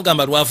 Nja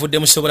mugamba lwavudde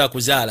musobola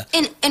kuzaala.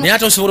 Naye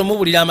ate osobola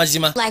omubuulira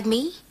amazima.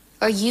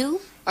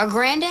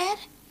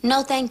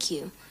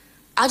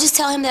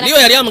 Liyo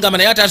yali amugamba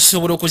naye ate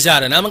atusobola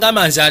okuzaala.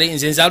 N'amugamba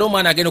nze nzaale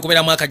omwana agenda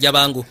okubeera mwaka jja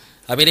bangu.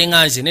 Abeere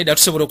nga nze nedda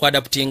tusobola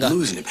okuadaputinga.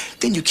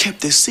 Then you kept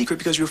this secret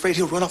because you're afraid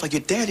he'll run off like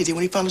your daddy did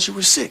when he found out you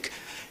were sick.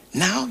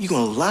 Now you're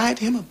going to lie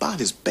to him about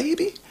his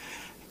baby?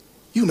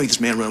 You make this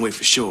man run away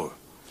for sure.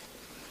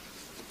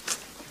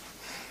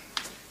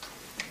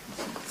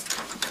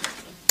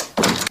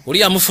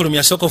 Uli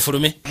amufulumya soko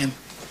fulume.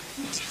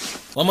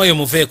 Wamoyo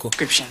muveeko.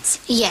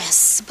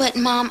 Yes, but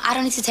Mom, I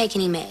don't need to take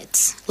any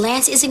meds.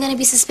 Lance isn't going to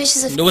be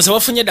suspicious of... Ndowooza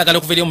wafunye eddagala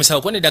okuva eri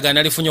omusawo ko n'eddagala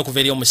nalifunye okuva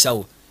eri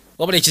omusawo.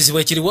 Wabula ekizibu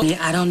ekiriwo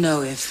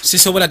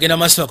sisobola genda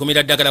maaso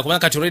akumira ddagala kubanga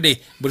kati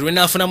olwedde buli lwe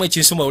naafunamu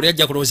ekinsumba oli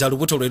ajja kulowooza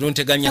lubuto lwe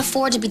lunteganya.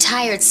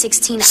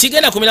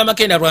 Sigenda kumira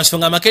amakenda lwa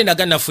nsonga amakenda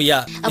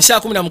gannafuya. Isaa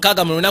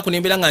 16 mu lunaku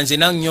nembeera nga nze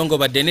nannyongo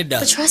badde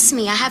nedda.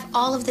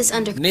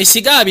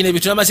 Neesiga bino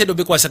ebyo tunamaze edda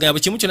obikwasaganya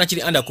buli kimu kyonna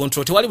kiri under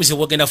control tewali buzibu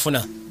bwogenda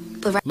funa.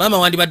 Maama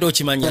wandibadde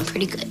okimanya.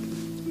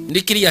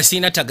 Ndi kiriya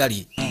siina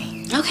tagali.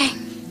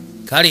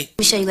 Kale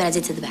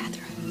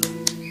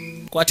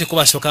kwate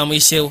kuba sooka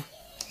amuyiseewo.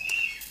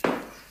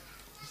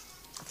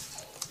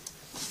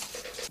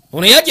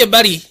 Ono yajja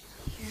ebbali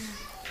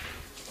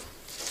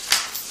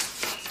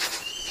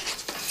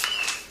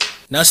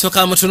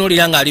n'asooka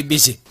amutunuulira ng'ali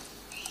bizi.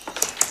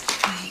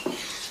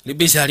 Ali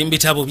bizi ali mu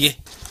bitabo bye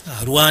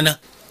alwana.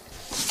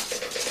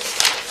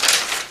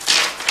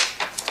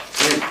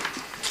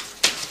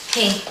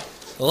 Hey.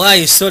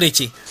 Why, sorry,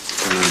 chi.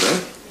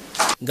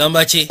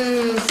 Gamba chi. In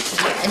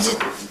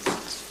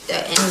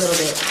a little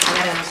bit.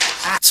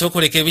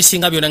 Sokoleka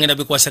ebisinga byonna ngenda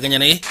bikwasaganya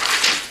naye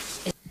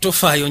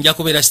tofaayo nja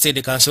kubeera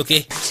steady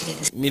kansoke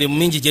mirimu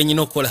mingi gye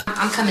nyina okukola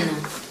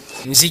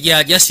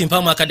nzija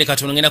jasimpamu akadde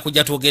katono ngenda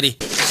kujja twogere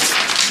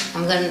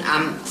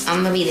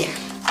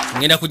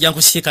ngenda kujja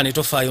nkusiika ne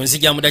tofaayo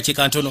nzija mu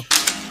dakiika ntono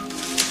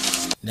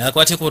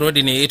nakwate ku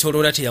rodi ne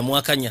yeetoloola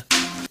teyamuwakanya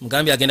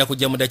mugambye agenda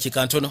kujja mu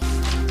dakiika ntono.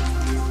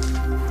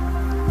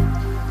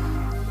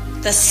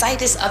 The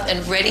site is up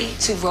and ready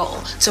to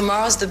roll.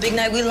 Tomorrow's the big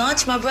night we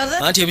launch, my brother.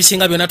 Anti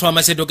ebisinga byonna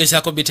twamaze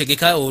ddogezaako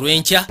bitegeka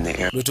olw'enkya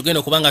lwe tugenda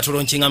okuba nga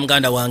tulonkinga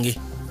muganda wange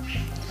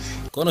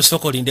kono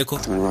sooka olindeko.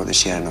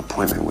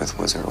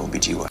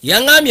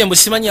 Yaŋŋambye mbu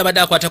simanyi abadde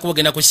akwata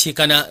kubogenda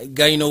kusiikana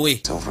gayino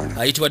we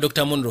ayitibwa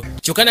Dr. Munro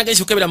kyokka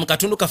nagenzi okukebera mu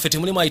katundu kaffe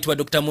temulimu ayitibwa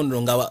Dr.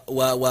 Munro nga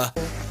wa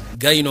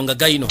gayino nga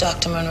gayino.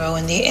 Dr. Munro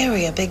in the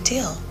area, big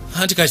deal.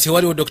 Anti kati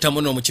waliwo Dr.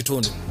 Munro mu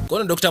kitundu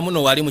kono Dr.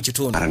 Munro wali mu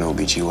kitundu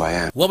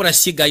wabula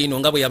si gayino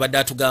nga bwe yabadde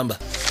atugamba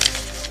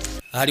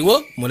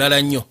aliwo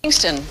mulala nnyo.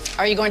 Kingston,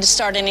 are you going to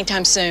start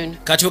anytime soon?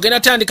 Kati ogenda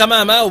tandika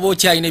maama oba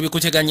okyalina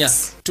ebikuteganya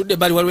tudde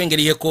bali waliwo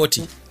engeri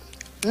y'ekkooti.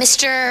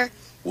 Mr.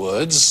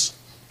 Woods?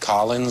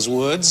 Collins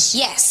Woods?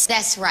 Yes,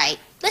 that's right.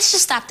 Let's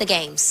just stop the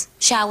games,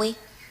 shall we?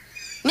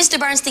 Mr.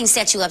 Bernstein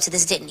set you up to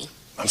this, didn't he?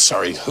 I'm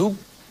sorry, who?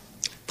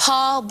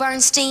 Paul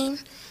Bernstein,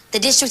 the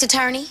district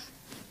attorney.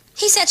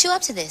 He set you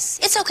up to this.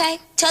 It's okay.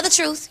 Tell the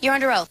truth. You're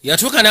under oath.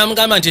 Yatuuka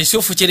n'amugamba nti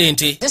ekituufu kiri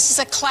nti This is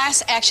a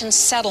class action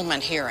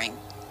settlement hearing.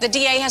 The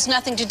DA has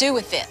nothing to do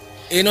with it.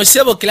 eno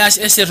sebo class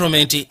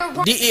settlement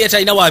DA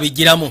talina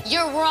waabijjiramu.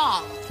 You're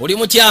wrong. Oli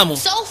mukyamu.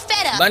 So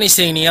fed up.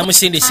 Bernstein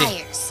yamusindise.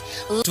 Liars.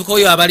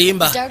 Tukoyo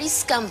abalimba. Dirty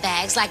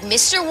scumbags like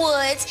Mr.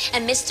 Woods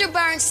and Mr.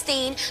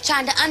 Bernstein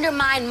trying to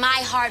undermine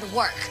my hard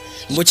work.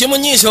 Mbu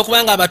kimunyiisa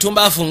okuba nga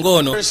abatumba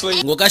ng'ono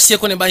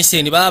ng'ogasseko ne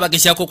Bernstein baba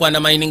bagezaako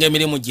okwandamayinga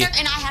emirimu gye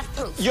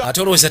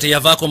ate olowooza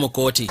teyavaako mu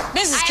kkooti.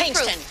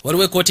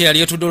 Waliwo ekkooti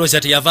yali etudde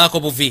olowooza teyavaako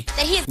buvi.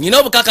 Nyina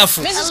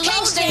obukakafu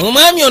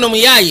omwami ono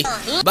muyaayi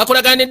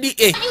bakolagana ne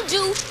DA.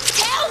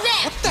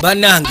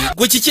 Bannange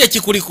gwe kiki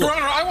ekikuliko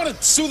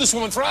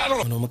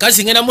ono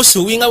omukazi ngenda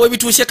musuubinga we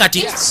bituuse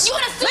kati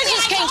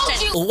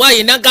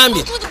owaaye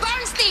nagambye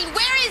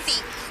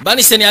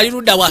Bernstein ali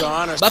ludda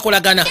wa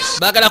bakolagana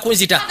baagala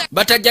kunzita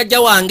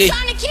batajjajja wange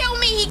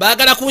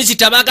baagala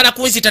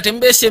kunzita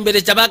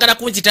temubeesembereza baagala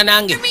kunzita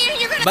nange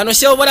bano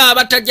sebola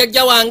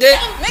batajjajja wange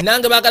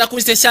nange baagala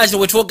kunzita esaazi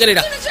we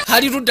twogerera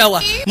ali ludda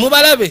wa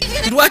mubalabe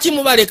lwaki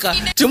mubaleka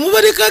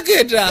temubaleka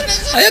genda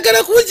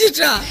ayagala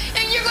kunzita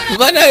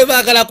banawe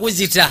baagala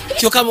kunzita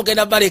kyokka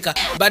mugenda baleka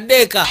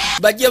baddeeka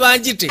bajje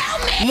banjite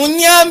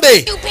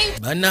munyambe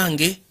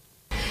bannange.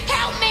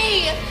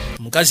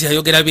 Mukazi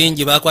yayogera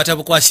bingi bakwata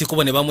bukwasi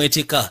kubo ne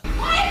bamwetika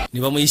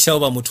ne bamuyisawo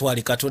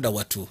bamutwale Katonda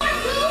watu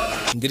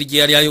ngeri gye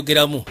yali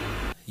ayogeramu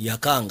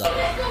yakanga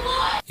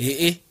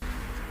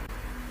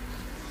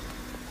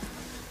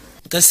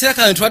kaseera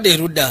kano twadde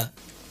erudda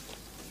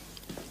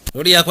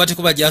loli yakwate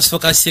kuba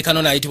gyasooka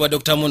siikano naayitibwa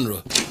Dr.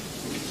 Munro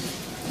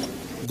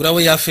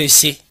gulawo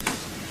yafeesi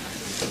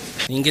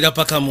ningira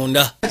paka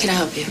munda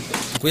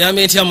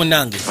nkuyambe ntya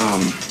munnange.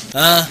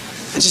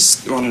 I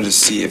just wanted to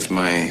see if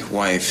my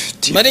wife...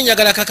 Mbadde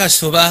njagala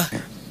kakasoba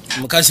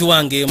mukazi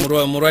wange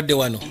mulwadde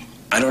wano.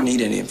 I don't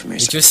need any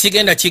information. Ekyo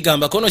sigenda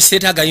kigamba kono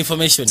seetaaga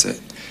information.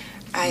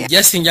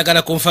 Just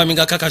njagala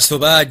confirminga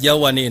kakasoba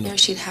ajjawo wano eno.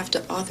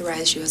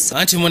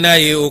 Anti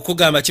munaye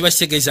okugamba kiba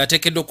kitegeeza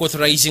ateekeddwa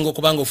okuauthorizing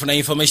okubanga ofuna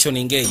information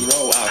ng'eyo.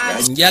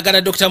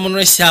 Njagala Dr.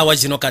 Munro essaawa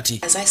zino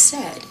kati.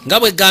 Nga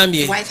bwe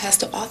gambye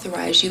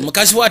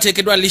mukazi we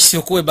ateekeddwa lisi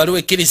okuwa ebbaluwa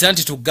ekkiriza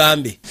nti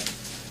tugambe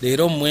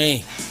leero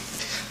mmwe.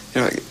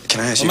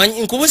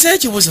 Nkubuza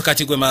ekibuzo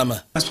kati gwe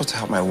maama.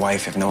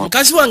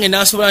 Mukazi wange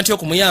n'asobola ntya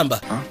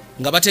okumuyamba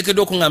nga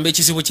bateekeddwa okuŋŋamba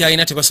ekizibu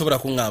ky'alina tebasobola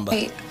kuŋŋamba.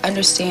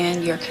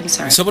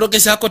 Nsobola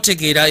ogezaako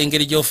tegeera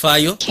engeri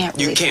gy'ofaayo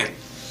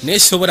naye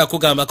sobola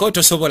kugambako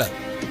tosobola.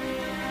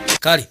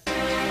 Kale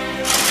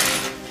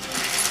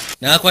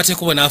n'akwata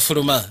ekkubo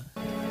n'afuluma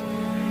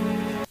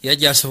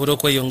yajja asobole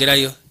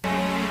okweyongerayo.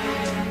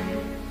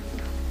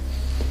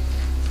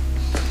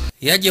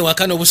 Yajja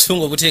ewaka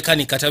n'obusungu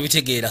obuteekanika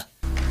tabitegeera.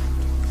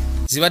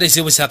 Zibade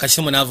zibusa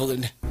akasimu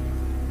n'avuga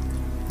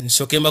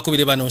nsooke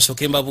mbakubire bano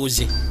nsooke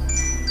mbabuuze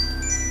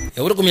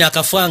yawulugumya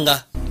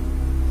akafwanga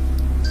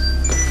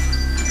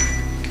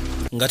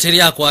nga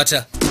teri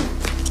akwata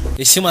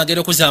essimu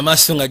agenda okuza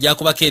amaaso nga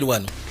gyakubako eri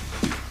wano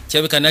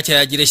kyabika nakyo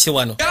yagirese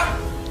wano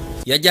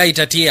yajja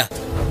ayita tiya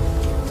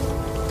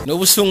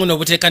n'obusungu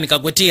n'obuteekanika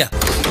gwe tiya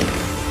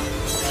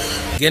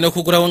genda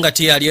okugulawo nga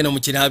tiya ali eno mu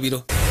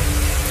kinaabiro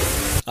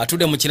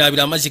atudde mu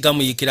kinaabiro amazzi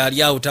gamuyikira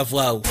ali awo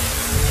tavaawo.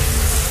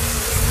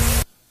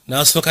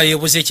 N'asooka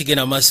yeebuza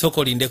ekigenda mu maaso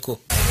olindeko.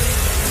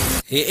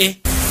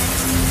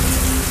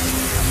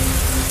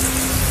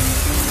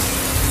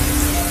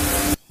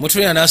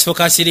 Mutulira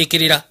n'asooka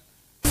asiriikirira.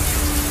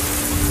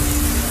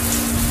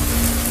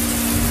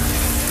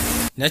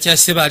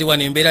 Nakyasiba ali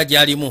wano embeera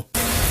gy'alimu.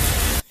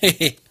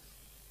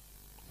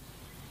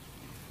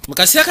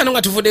 Mukasiya kano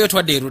nga tuvuddeyo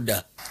twadde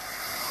erudda.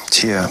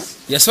 Tia.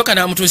 Yasooka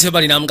n'amutuusa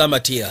bali n'amugamba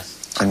Tia.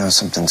 I know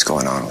something's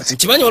going on with you.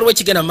 Nkimanyi waliwo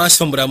ekigenda mu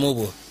maaso mu bulamu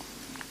bwo.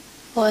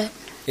 What?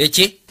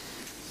 Eki?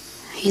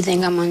 You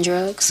think I'm on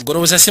drugs?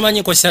 Golowooza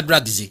simanyi nkozesa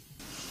drugs.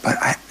 But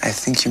I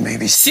think you may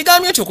be...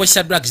 Sigambye nti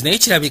okozesa drugs naye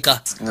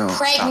kirabika. No,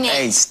 Pregnant.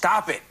 Hey,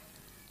 stop it.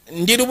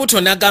 Ndi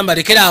lubuto n'agamba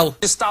lekeraawo.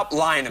 Just stop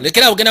lying to me.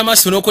 Lekeraawo ogenda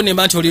maaso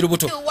n'okunnema nti oli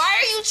lubuto. Why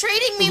are you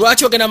treating me?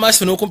 Lwaki ogenda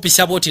maaso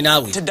n'okumpisa booti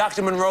naawe? To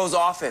Dr. Monroe's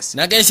office.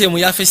 Nagenze mu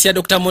yafeesi ya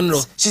Dr.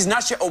 Monroe. She's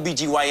not your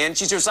OBGYN,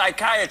 she's your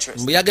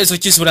psychiatrist. Bwe yageza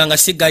okisuula nga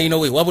si gayino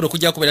we wabula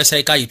okujja kubeera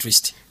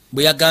psychiatrist.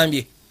 Bwe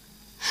yagambye.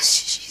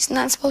 She's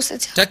not supposed to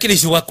tell.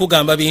 Takkirizibwa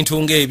kugamba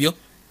bintu ng'ebyo.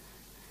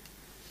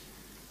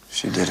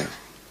 She did it.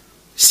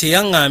 Si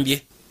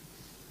yaŋŋambye.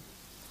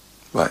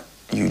 But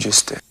you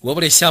just did.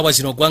 Wabula essaawa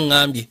zino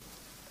gwaŋŋambye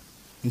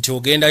nti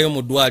ogendayo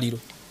mu ddwaliro.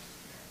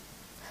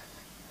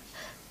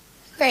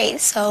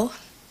 Great, so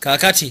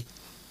Kaakati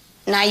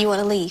now you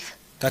want to leave.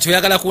 kati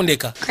oyagala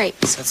kundeka. Great.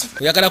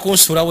 Oyagala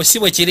kunsuulawo si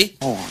bwe kiri.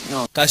 Oh,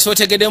 no. Kasi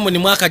otegeddemu ni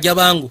mwaka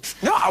jabangu.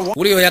 No, I won't.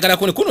 Wuli oyagala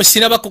kunde kuno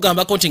sinaba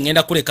kugambako nti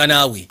ngenda kuleka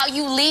naawe. Are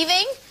you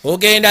leaving?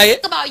 Ogendaye.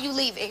 Think about you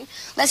leaving.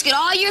 Let's get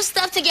all your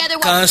stuff together.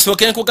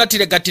 Kansooke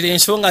nkugattire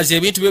ensonga ze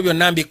ebintu byo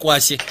byonna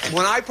mbikwase.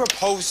 When I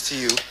proposed to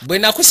you, Bwe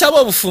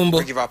nakusaba obufumbo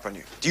I give up on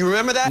you. Do you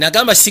remember that?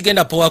 nagamba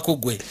sigenda powa ku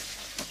ggwe.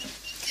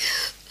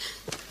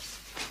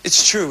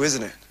 It's true,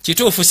 isn't it?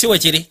 Kituufu si we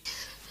kiri.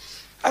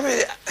 I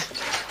mean,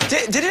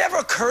 did it ever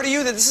occur to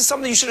you that this is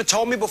something you should have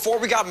told me before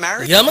we got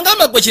married?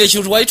 Yamugamba ggwe kiri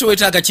ekintu wali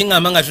teweetaaga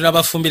kiŋŋamba nga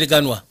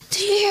tunabafumbiriganwa.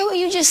 Did you hear what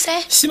you just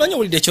said? Simanyi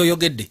owulidde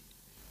ky'oyogedde.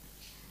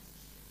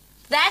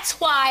 That's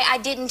why I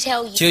didn't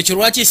tell you. Kyekyo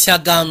lwaki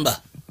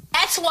syagamba.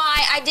 That's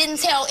why I didn't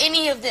tell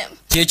any of them.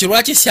 Kyekyo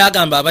lwaki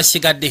syagamba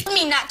abasigadde. Tell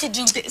me not to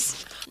do this.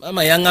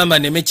 Maama yaŋŋamba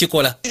nneme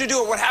kikola. You to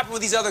do it, what happened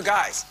with these other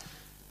guys?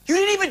 You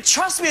didn't even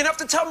trust me enough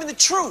to tell me the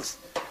truth.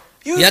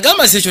 You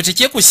Yagamba ekyo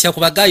tekyekussa ku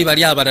bagaayi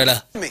bali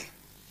abalala. me.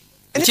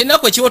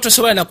 Eky'ennaku ekiwo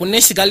tosobola na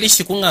kunneesiga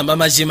liisi kuŋŋamba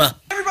mazima.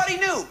 Everybody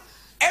knew.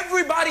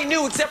 Everybody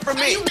knew except for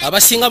me.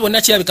 Abasinga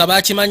bonna kirabika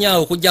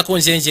baakimanyaawo okuggyako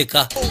nze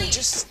nzekka. Oh,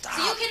 just stop.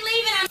 So you can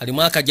leave and I'm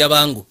Alimu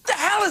akajabangu. What the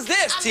hell is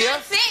this, Tia?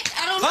 not sick.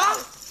 I don't know.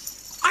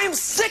 Huh? I am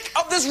sick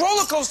of this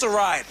roller coaster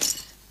ride.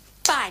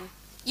 Fine.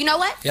 You know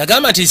what?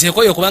 Yagamba nti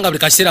nseekoyo kubanga buli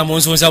kaseera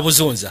munzunza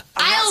buzunza.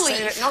 I'll Saying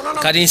leave. it. No, no,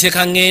 no. Kati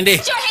nseka ŋŋende.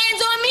 Put your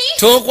hands on me.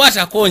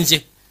 Tonkwatako nze.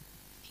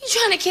 You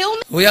trying to kill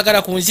me?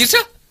 Oyagala kunzita?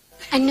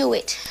 I knew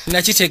it.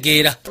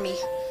 Nakitegeera. Me.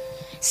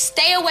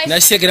 Stay away from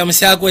Nakitegeera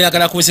musaago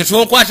oyagala kunzita.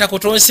 Tonkwatako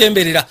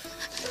tonsemberera.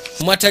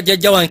 Mwatta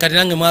jjajja wange kati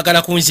nange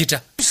mwagala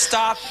kunzita.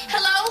 Stop.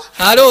 Hello?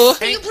 Halo?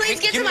 Can you please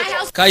get to my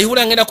house?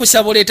 Kayihura ngenda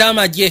kusaba oleeta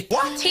amagye.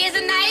 He has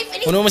a knife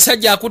and Ono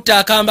omusajja akutte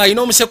akamba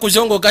alina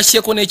omusekuzo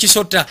ng'ogasyeko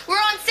n'ekisota. we're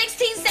on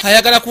 16 seconds.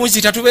 Ayagala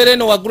kunzita tubeere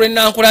eno waggulu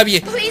enankulabye.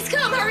 Please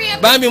come, hurry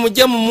up. Bambi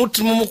mujje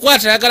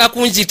mumukwata ayagala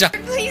kunzita.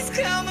 Please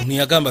come. Ono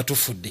yagamba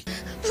tufudde.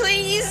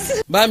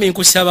 Please. Bambi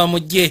nkusaba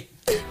mujje.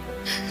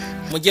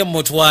 Mujje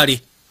mumutwale.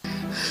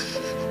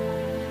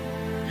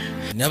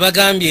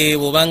 Nabagambye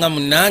bw'obanga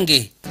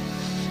munnange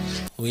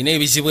olina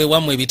ebizibu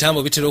ewammwe ebitambo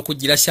bitera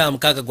okujjira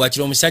ssaamukaaga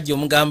gwakira omusajja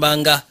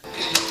omugambanga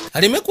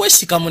aleme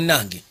kwesika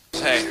munnange.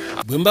 Hey.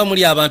 Bwe mba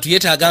muli abantu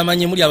yeetaaga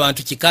amanye muli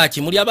abantu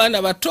kikaaki muli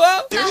abaana bato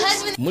My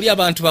husband. muli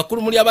abantu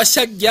bakulu muli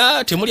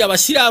abasajja temuli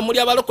abasiraamu muli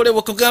abalokole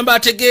bwekugamba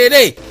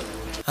ategeere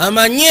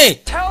amanye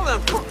Tell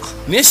them.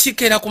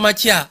 nesikera ku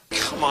makya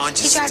Come on,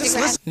 just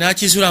listen.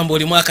 n'akizula mbu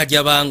olimu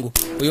akajabangu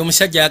oyo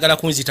omusajja ayagala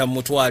kunzita mu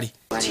mutwale.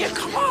 Tia,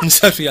 come on.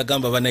 Musatu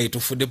yagamba banaye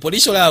tufudde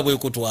poliisi olaba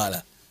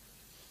bwekutwala.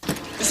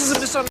 This is a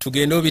misunderstanding.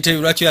 Tugende obitebi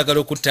lwaki oyagala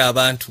okutta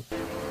abantu.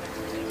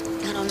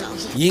 I don't know.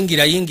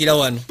 Yingira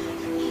wano.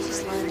 He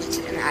just learned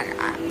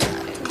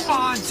it. Come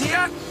on,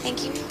 Tia.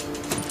 Thank you.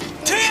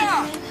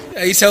 Tia!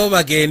 Ayisawo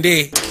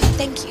bagende.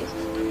 Thank you.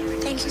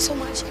 Thank you so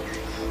much.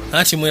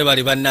 Anti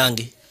mwebale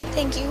bannange.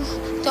 Thank you.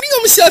 Nga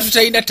omusaatu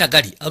talina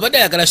ttagali abadde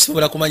ayagala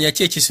sobola kumanya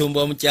ki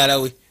ekisumbwa mukyala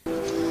we.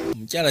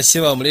 Omukyala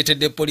Seba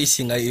amuleetedde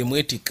poliisi nga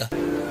yemwetikka.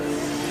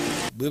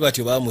 Bwe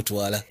batyo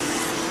baamutwala.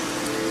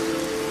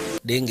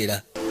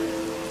 Dengera.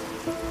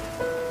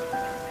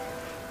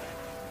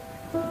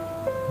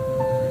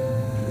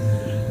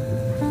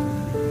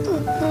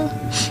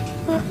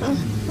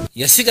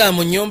 Yasiga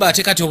mu nnyumba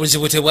ate kati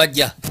obuzibu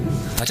tebwajja.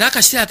 Ate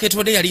akaseera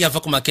keetodde yali yava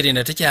ku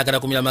makerenda tekyayagala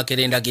kumira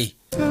makerenda ge.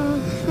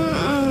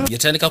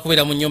 Yatandika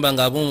kubeera mu nnyumba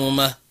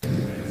ng'abuumuuma.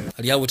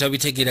 Ali awo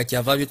tabitegeera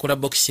kyava bikola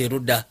bokisi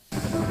erudda.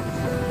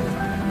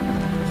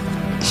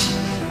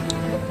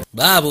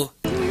 Baabo.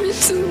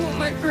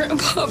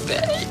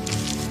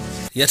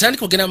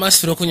 Yatandika okugenda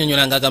maaso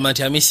n'okunnyonnyola ng'agamba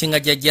nti amisinga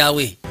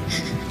jjajjaawe.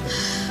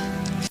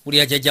 Buli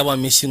ajjajjaawe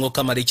amisinga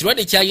okamala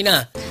ekirwadde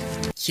ky'alina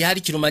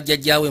kyali kiruma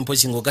jjajjaawe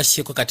mpozi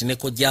ng'ogasyeko kati ne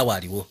kojjaawe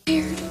aliwo.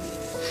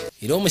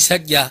 Era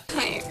omusajja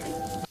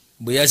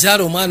bwe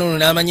yazaala omwana ono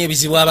n'amanya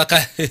ebizibu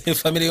abaka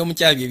famire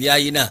y'omukyala bye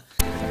byayina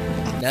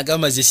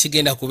n'agamba ze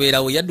sigenda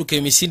kubeerawo yadduka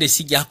emisinde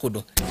si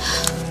gyakodo.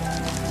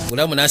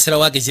 Bulamu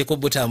n'asalawo agezeeko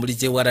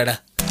butambuliza ewalala.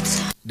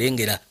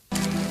 Dengera.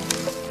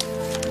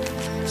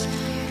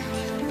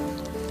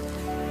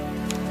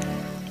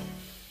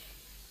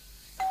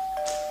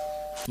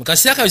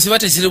 Mukasi akaziba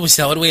teziri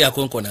busa waliwo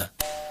yakonkona.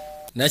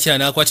 Nakyala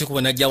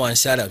n'akwatikubo n'ajja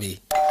wansi alabe.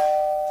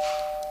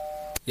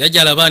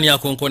 Yajja alaba ani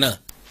akonkona.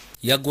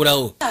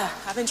 Yaggulawo.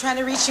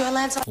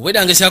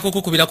 Obwedda ngezaako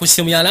kukubira ku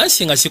ssimu ya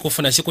Lansi nga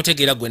sikufuna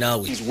sikutegeera gwe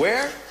naawe.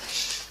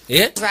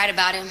 Right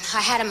about him.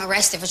 I had him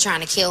arrested for trying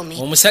to kill me.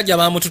 Omusajja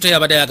baamututa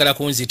yabadde ayagala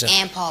kunzita.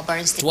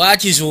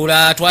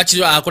 Twakizuula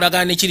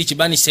akolagana nekiri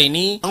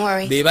kibaniseni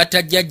be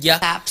batta jjajja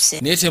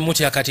naye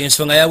temutya kati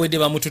ensonga yawedde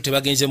bamututte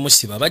bagenze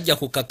musiba bajja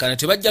kukkakkana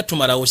tebajja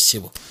tumalawo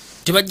ssibo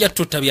tebajja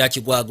tutta bya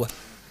kigwagwa.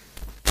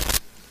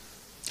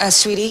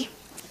 Sweetie.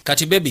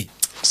 Kati baby.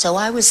 So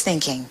I was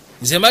thinking.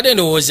 Nze mbadde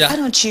ndowooza. Why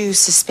don't you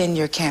suspend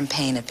your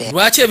campaign a bit?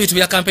 Lwaki ebintu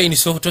bya campaign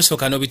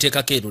tosooka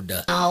n'obiteekako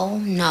erudda?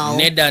 No.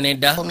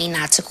 Nedda. Told me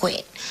not to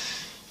quit.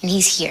 And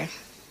he's here.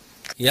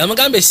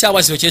 Yamugamba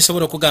essaawa zino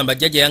kyesobola okugamba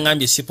jjajja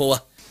yaŋŋambye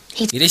sipowa.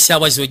 Era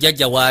essaawa zino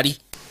jjajja waali.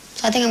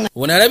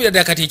 Onalabira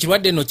ddala kati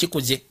ekirwadde nno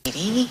kikuze.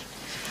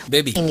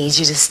 Baby. He needs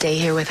you to stay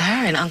here with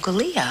her and Uncle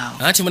Leo.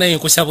 Anti munaye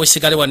nkusaba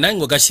osigale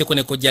wannange ogasseko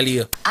ne kojja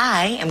Leo.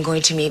 I am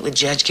going to meet with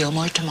Judge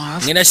Gilmore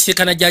tomorrow. Ngenda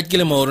sisikana Judge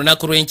Gilmore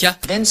olunaku lw'enkya.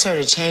 Convince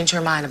her to change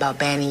her mind about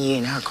banning you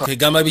in her court.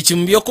 Kwegamba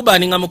bikimu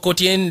by'okubaaninga mu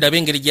kkooti ye ndabe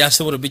engeri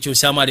gy'asobola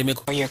obikyusaamu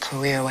alemeko. Your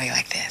career way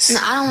like this.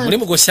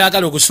 Mulimu gwe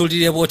saagala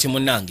ogusuulirire bw'oti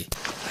munnange.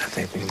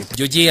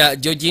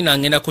 Georgina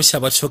ngenda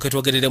kusaba tusooke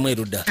twogereremu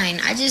erudda.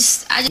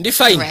 Ndi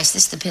fine.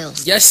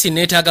 Just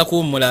neetaaga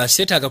kuwummula,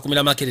 seetaaga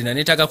kumira makerena,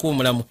 neetaaga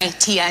kuwummulamu.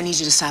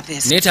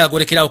 Neetaaga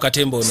olekerawo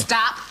katemba ono.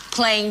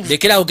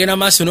 Lekerawo genda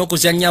maaso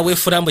n'okuzannya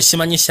weefula mbu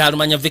simanyi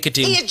saalumanya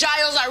victim.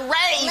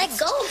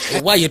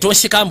 Waaye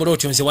tonsikambula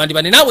otyo nze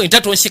wandibane naawe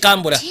nta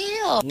tonsikambula.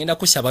 Ngenda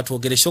kusaba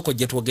twogere soko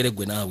gye twogere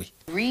gwe naawe.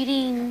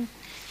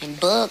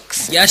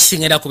 Yasi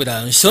ngenda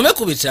kubira nsome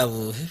ku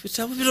bitabo.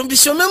 Bitabo bino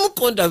bisome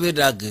mukonda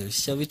bedage.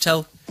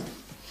 Bitabo.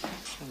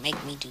 Make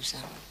me do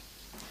something.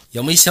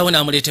 Yamuyisawo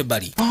n'amuleeta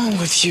ebbali.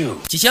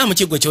 Kikyamu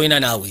kigwe ky'olina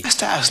naawe.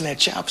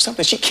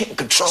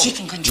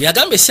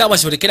 Yagamba essaawa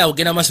zolekera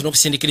ogenda maaso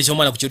n'okusindikiriza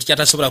omwana ku kintu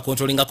ky'atasobola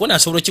kontrolingako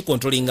n'asobola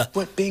okikontrolinga.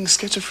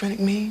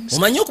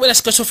 Omanyi okubeera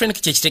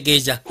schizophrenic kye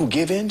kitegeeza.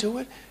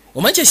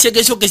 Omanyi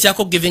kyekitegeeza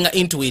okugezaako giving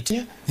into it.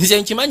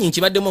 Nze nkimanyi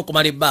nkibaddemu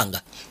okumala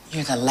ebbanga.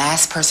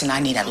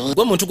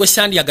 Gwe muntu gwe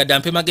sandyagadde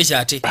ampe magezi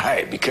ate.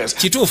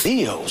 Kituufu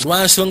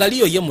lwa nsonga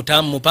Leo ye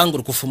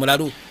mupangulukufu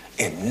mulalu.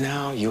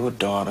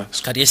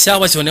 Kati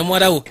essaawa zino ne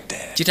muwalawo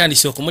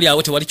kitandise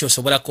okumulyawo tewali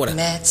kyosobola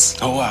kukola.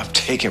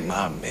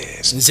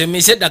 Nze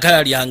mmize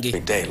eddagala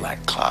lyange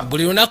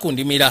buli lunaku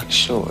ndimira.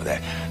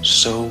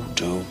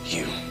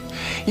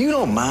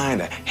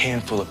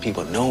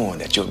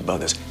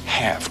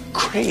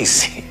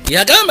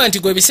 Yagamba nti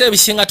gwe ebiseera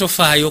ebisinga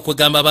tofaayo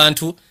okwegamba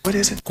abantu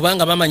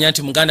kubanga bamanya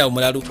nti muganda wo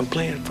mulalu.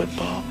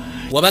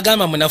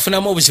 Wabagamba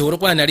munafunamu obuzibu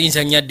olwokuba nali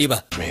nzannya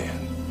ddiba.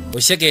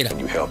 Osegeera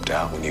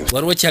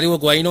waliwo kyaliwo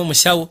gwe walina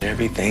omusawo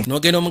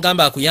n'ogenda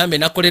omugamba akuyambe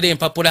n'akkolera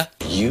empapula.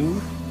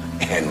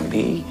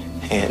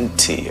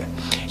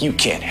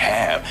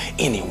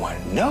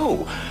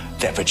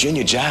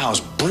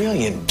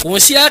 Ku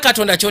nsi ya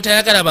Katonda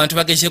ky'otayagala abantu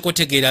bagezeeko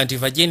otegeera nti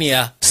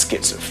Virginia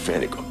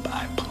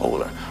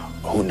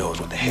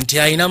nti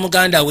alina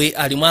muganda we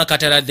alimu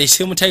akatala the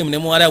same time ne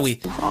muwala we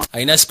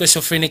alina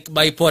schizophrenic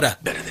bipolar.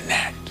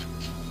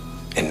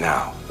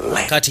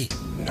 Kati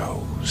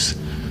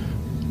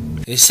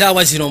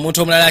essaawa zino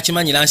omuntu omulala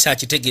akimanyi Lansi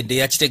akitegedde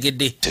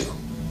yakitegedde.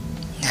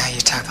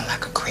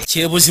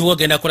 Kyebuzibu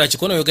ogenda kukola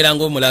kikono oyogera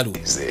ng'omulalu.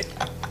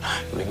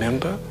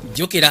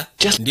 Jjukira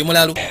ndi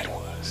mulalu.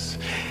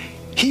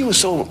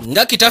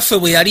 Nga kitaffe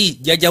bwe yali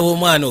jjajja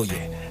w'omwana oyo.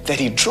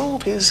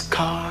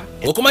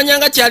 Okumanya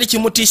nga kyali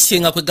kimutisse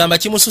nga kwegamba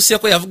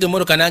kimususseeko yavuga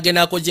emmotoka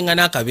n'agenda akozinga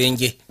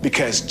n'akabenje.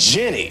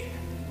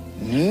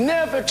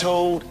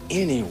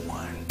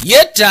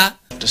 Yetta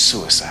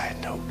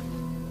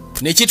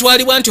ne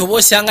kitwalibwa nti oba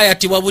osanga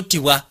yattibwa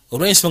buttibwa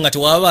olw'ensonga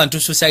tewaba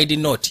bantu suicide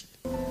note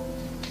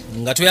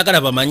nga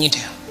toyagala bamanyi.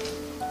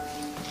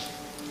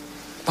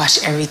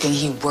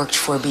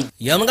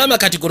 Yamugamba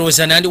kati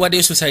golowooza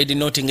nandiwaddeyo suicide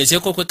note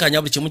ngezeeko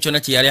okwekkanya buli kimu kyonna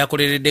kye yali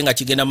akoleredde nga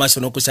kigenda maaso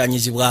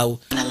n'okusaanyizibwawo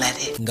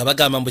nga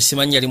bagamba mbu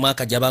simanyi yalimu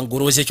akajaba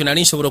ngolowooza ekyo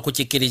nali nsobola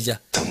okukikkiriza.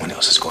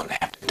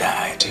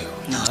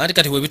 Ati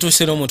kati bwe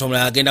bituuse n'omuntu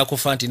omulala agenda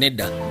kufa nti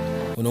nedda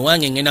ono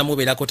wange ngenda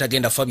mubeerako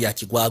tagenda fa bya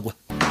kigwagwa.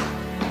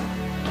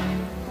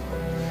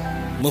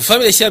 Mu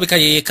famire kirabika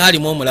ye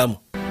yekaalimu omulamu.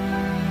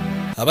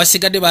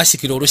 Abasigadde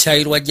baasikira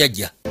olusaayi lwa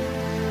jjajja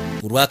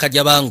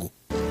olwakajabangu.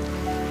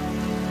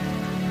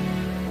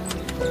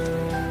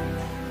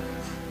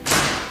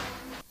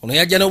 Ono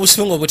yajja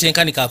n'obusungu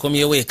obutenkanika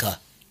akomyewo eka.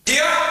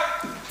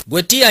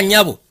 Gwe ttiya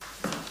nnyabo.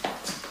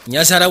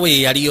 Nyazaala we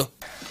ye yaliyo.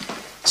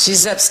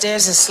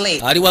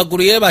 Ali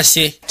waggulu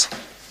yeebase.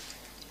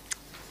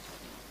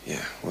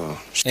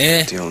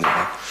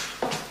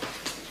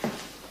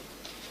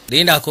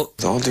 Lindako.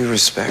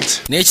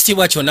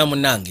 N'ekitiibwa kyonna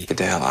munnange.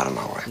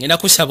 Ngenda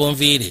kusaba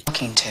onviire.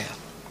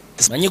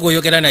 Manyi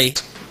gw'oyogera naye.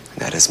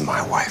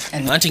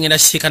 Anti ngenda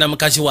sisiikana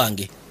mukazi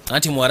wange.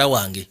 Anti muwala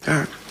wange.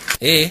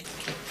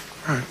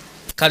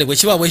 Kale bwe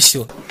kiba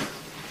bwekyo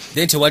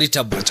then tewali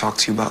tabu.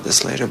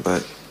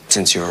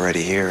 since you're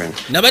already here and...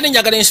 Nabadde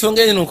njagala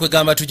ensonga eno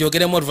kwegamba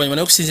tujogeremu oluvannyuma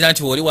n'okusinziira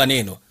nti woli wano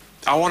eno.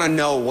 I want to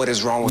know what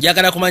is wrong with...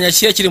 Njagala kumanya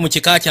ki ekiri mu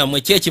kika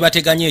kyammwe, ki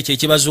ekibateganya ekyo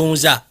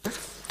ekibazunza.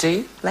 Do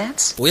you,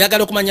 Lance?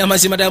 Oyagala okumanya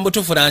amazima ddala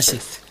mutuufu Lance?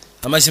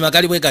 Amazima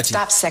gali bwe gati.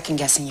 Stop second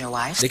guessing your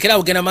wife. Lekera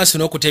ogenda maaso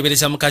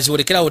n'okuteebereza mukazi wo,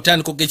 lekera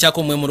otandika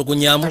okugezaako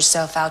mwemulugunyaamu.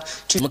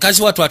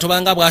 Mukazi wattu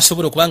atobanga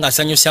bw'asobola okubanga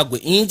asanyusa ggwe.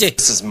 Nje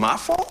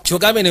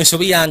kyogambe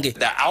n'ensobi yange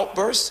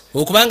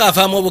okubanga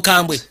avaamu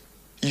obukambwe.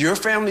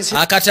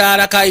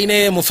 Akataala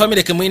kaine mu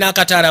famire ke mulina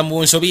akataala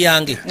mu nsobi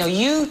yange.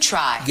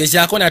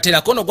 Gezaako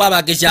naterako no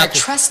gwaba gezaako.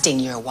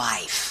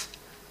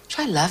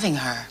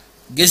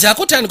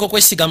 Gezaako tandika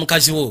okwesiga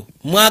mukazi wo.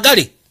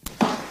 Mwagale.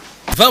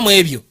 Va mu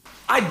ebyo.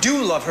 I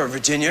do love her,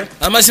 Virginia.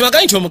 Amazima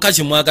gali nti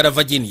omukazi mwagala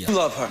Virginia.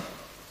 Love her.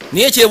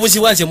 Niye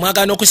ekyebuzibwa nze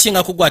mwagala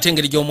n'okusinga ku gwate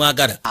engeri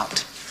gy'omwagala.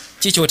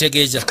 Ki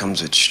ky'otegeeza?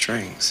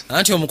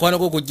 Anti omukwano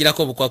gwo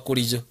gujjirako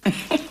obukwakkulizo.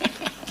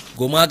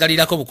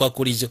 Gw'omwagalirako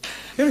obukwakkulizo.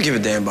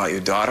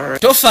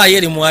 Tofaayo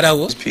eri muwala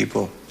wo.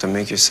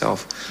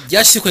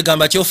 Jasi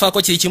kwegamba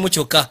ky'ofaako kiri kimu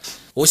kyokka.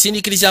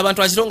 Osindikiriza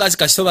abantu aziro nga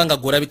zikasitoba nga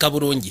gw'olabika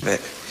bulungi.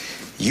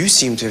 You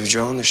seem to have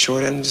drawn the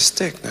short end of the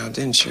stick now,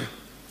 didn't you?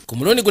 Ku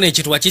mulundi guno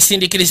ekyo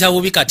wakisindikiriza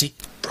bubi kati.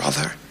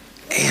 Brother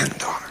and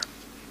daughter.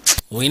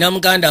 Oyina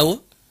muganda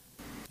wo,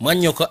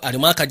 mwannyoko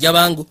alimu akajja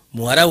bangu,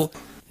 muwala wo,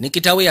 ne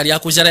kitawe yali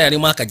akuzala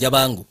yalimu akajja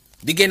bangu.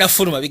 Bigenda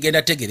fuluma,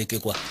 bigenda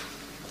tegerekekwa.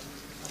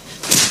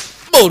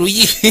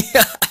 Oluyi.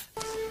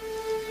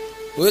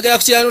 Oyogera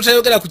ku kyalo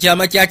tayogera ku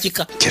kyama kya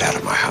kika. Get out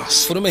of my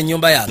house. Fuluma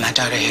ennyumba yange.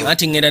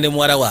 Anti ngenda ne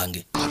muwala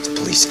wange.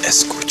 Police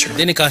escort you.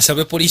 Then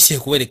kansabe poliisi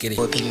ekuwerekere.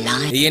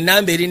 Ye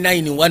namba eri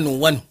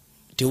 911.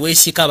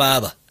 Teweesika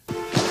baaba.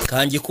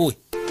 Kanjikuwe.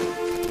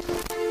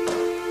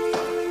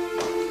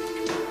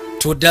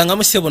 Tuddanga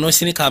musebo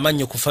n'osinika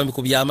amannyo ku fami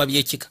ku byama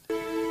by'ekika.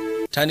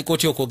 Tandika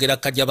otya okwogera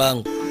kajja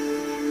bangu.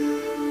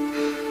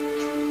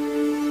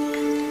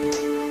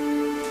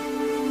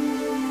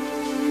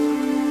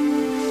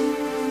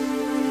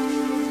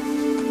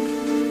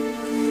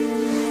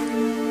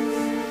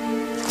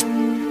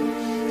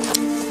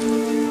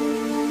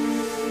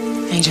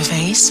 Angel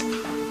face.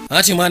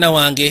 Ati mwana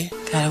wange.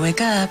 Gotta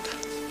wake up.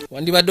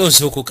 Wandibadde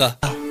ozookuka.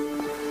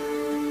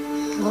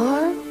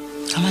 Lord?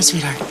 Come on,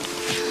 sweetheart.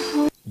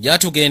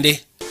 Jatugende.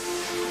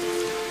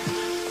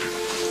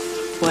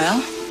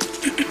 Well,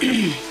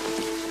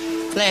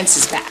 Lance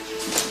is back.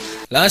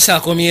 Lance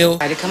akomyewo.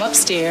 Tried to come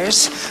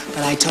upstairs,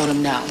 but I told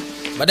him no.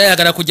 Badde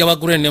ayagala kujja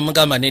waggulu ne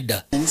mugamba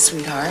nedda.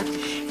 Sweetheart,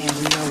 and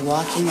we are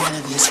walking out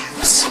of this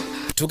house.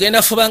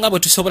 Tugenda fubanga bwe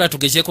tusobola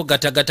tugezeeko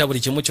gattagatta buli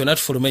kimu kyonna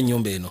tufulume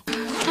ennyumba eno.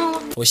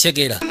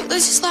 Oshegera.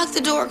 Let's just lock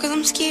the door because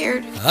I'm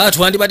scared.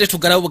 Twandibadde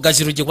tuggalawo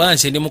bugazi luggi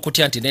bwanze ndi mu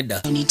kutya nti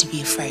nedda. You need to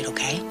be afraid,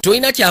 okay?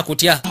 Toyina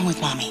kyakutya. Come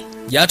with mommy.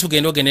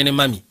 Jatugenda ogende ne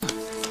mami.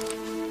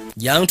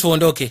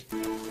 Jantuondoke.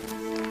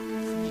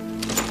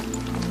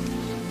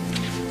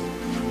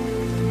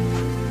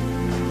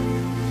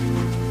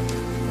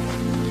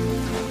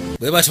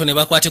 Bwe batyo ne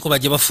bakwateko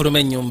bajje bafuluma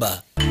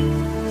ennyumba.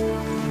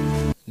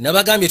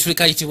 Nabagambye tuli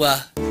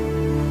kayitibwa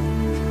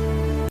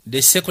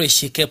the secret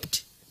she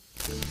kept.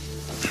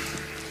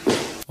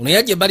 Ono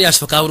yajja ebbali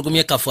asooka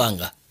awulugumye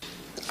kafwanga.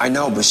 I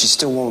know, but she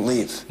still won't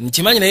leave.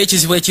 Nkimanyi naye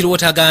ekizibu ekiriwo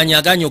tagaanya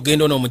aganya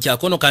ogenda ono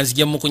omukyako ono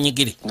kanzigye mu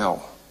kunyigiri.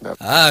 No.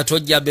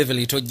 Tojja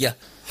Beverly tojja.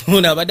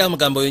 Ono abadde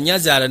amugamba oyo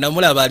nnyazaala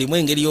namulaba alimu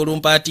engeri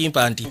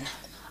y'olumpaatimpanti.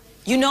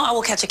 You know I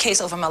will catch a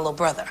case over my little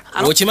brother.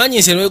 Okimanyi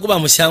nze neweguba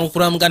musango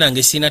kulwa muganda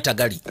ng'esiina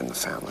tagali.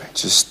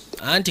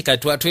 Anti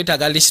kati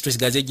twetaaga lisi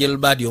tusigaze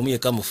Gelbard omu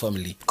yekka mu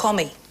family. Call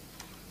me.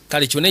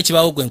 Kale kyonna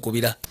ekibaawo gwe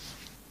nkubira.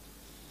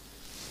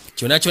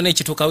 Kyonna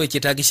ekituukawo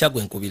ekyetaagisa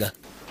gwe nkubira.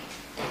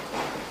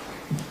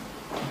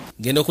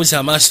 Genda okuzza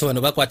amaaso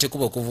wano bakwate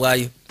kuba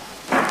okuvaayo.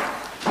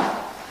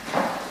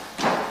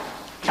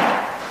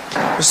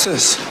 What's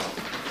this?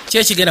 Ki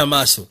ekigenda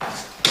maaso?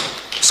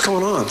 What's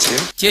going on, Tia?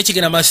 Ki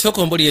ekigenda maaso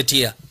sooka ombulire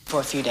Tia. For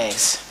a few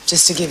days,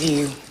 just to give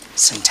you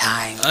some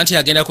time. Anti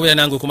agenda kubeera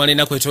nange okumala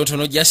ennaku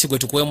etonotono jasi gwe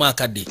tukuwemu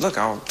akadde. Look,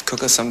 I'll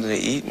cook us something to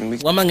eat and we...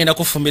 Wamma ngenda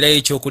kufumbirayo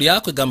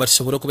ekyokulya kwegamba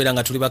tusobole okubeera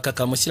nga tuli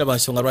bakakamu siraba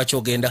nsonga lwaki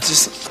ogenda.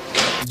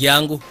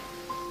 Jangu.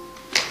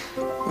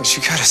 What,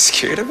 you got us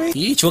scared of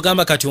me?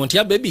 Kyogamba kati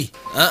ontya baby?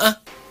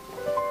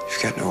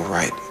 You've got no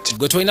right to...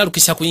 Gwe tolina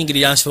lukisa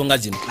kuyingirira nsonga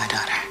zino. My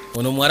daughter.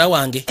 Ono muwala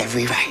wange.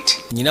 Every right.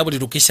 Nyina buli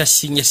lukisa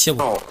sinye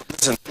ssebo. No,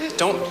 listen,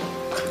 don't...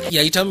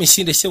 Yayitamu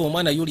misinde ssebo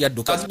omwana yuli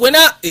adduka.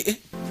 Gwena!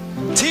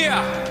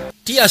 Tia!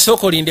 Tia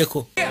sooka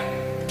olindeko.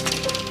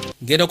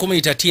 Ngenda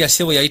okumuyita Tia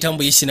ssebo yayitamu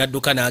buyisi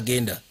n'adduka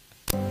n'agenda.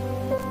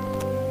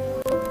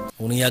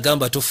 Ono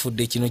yagamba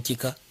tufudde kino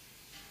kika.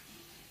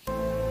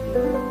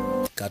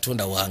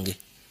 Katonda wange.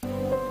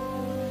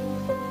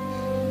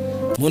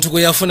 Muntu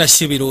gwe yafuna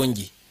si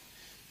birungi.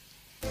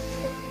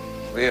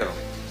 Leo.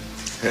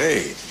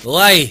 Hey.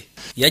 Why?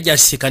 Yajja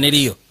asika ne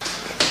Leo.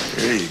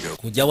 There you go.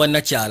 Kujja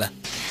wannakyala.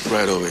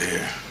 Right over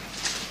here.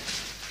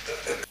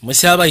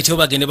 Musaba ito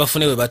bagende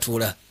bafune we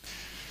batuula.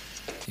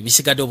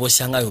 Ebisigadde oba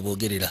osangayo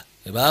boogerera.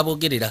 Baba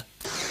boogerera.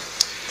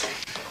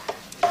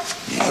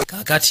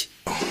 Kakati.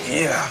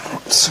 Yeah,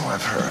 so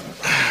I've heard.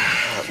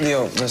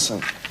 Leo,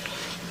 listen.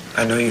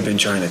 I know you've been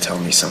trying to tell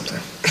me something.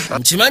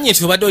 Nkimanyi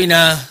nti obadde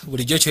olina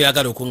bulijjo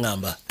kyoyagala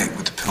okuŋŋamba.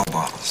 With the pill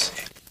bottles.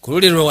 Ku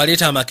luli lwe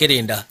waleeta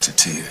amakerenda. To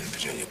Tia in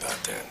Virginia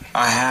about that.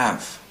 I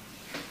have.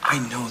 I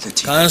know that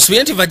Tia.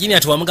 Kansuye nti Virginia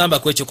tiwamugamba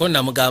ku ekyo ko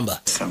namugamba.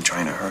 I'm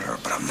trying to hurt her,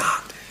 but I'm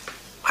not.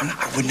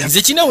 I would never.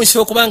 Nze kinawunsi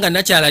okubanga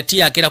nakyala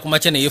Tia akeera ku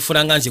makya ne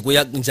yeefuula nga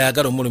nze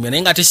ayagala omulumya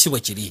naye nga ate si bwe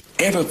kiri.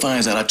 Ever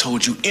finds out I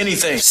told you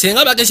anything.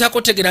 Senga bagezaako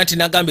otegeera nti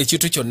nagamba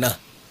ekintu kyonna.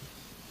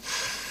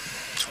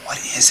 What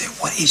is it?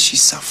 What is she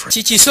suffering?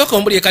 Kiki sooka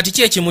ombulire kati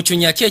ki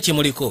ekimucunya ki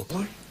ekimuliko?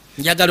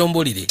 Njagala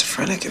ombulire.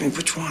 Schizophrenic? I mean,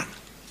 which one?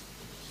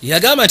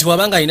 Yagamba nti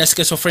wabanga alina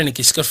schizophrenic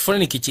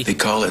ki? They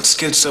call it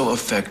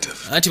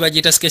schizoaffective. Anti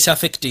bagiyita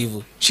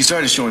schizoaffective. She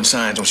started showing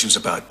signs when she was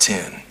about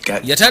 10.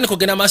 Yatandika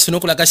okugenda maaso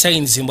n'okulaga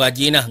sayinzi mbw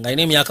agiyina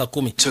ng'alina emyaka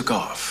 10. Took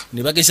off.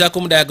 Ne bagezaako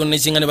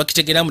mudiagonizinga ne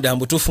bakitegeera mu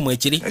butuufu mu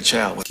ekiri.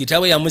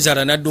 Kitaawe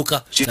yamuzaala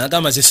n'adduka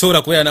n'agamba ze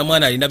sobola kubeera na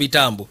mwana alina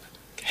bitambo.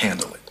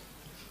 Handle it.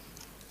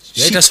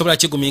 Yali tasobola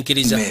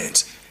kigumiikiriza.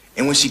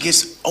 And when she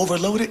gets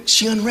overloaded,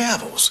 she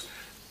unravels.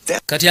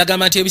 Kati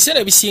agamba nti ebiseera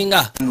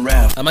ebisinga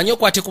amanyi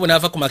okwateko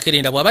bw'anaava ku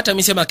makerenda bw'aba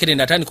tamise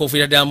makerenda atandika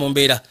oviira ddala mu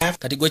mbeera.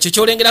 Kati gwe ekyo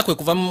ky'olengera kwe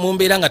kuva mu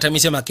mbeera nga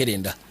tamise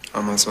makerenda.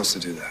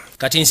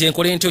 Kati nze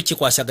nkole ntyo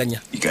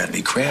kikwasaganya.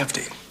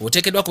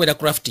 Oteekeddwa kubeera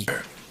crafty.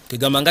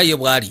 Kegamba nga ye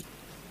bw'ali.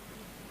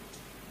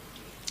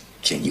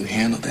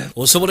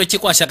 Osobola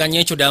okikwasaganya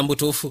ekyo ddala mu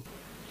butuufu.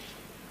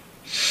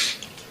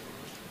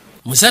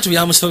 Musatu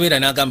byamusobera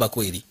n'agamba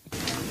kweri.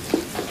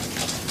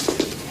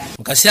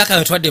 Mukaseera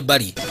kayo twadde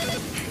ebbali.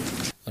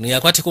 Ono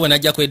yakwateko bwe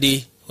najja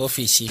kwedi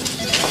ofiisi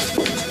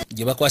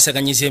gye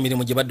bakwasaganyiza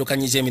emirimu gye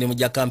baddukanyiza emirimu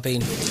gya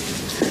campaign.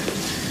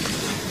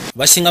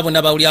 Basinga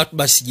bonna bawuli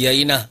outbus gye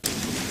yayina.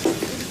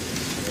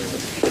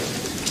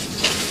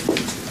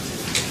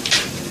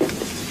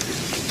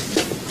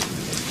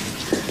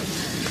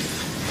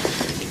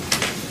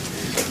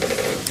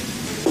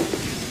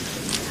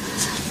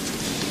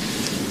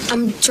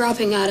 I'm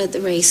dropping out of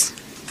the race.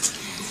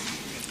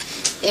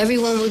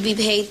 Everyone will be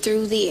paid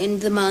through the end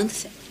of the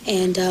month,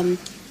 and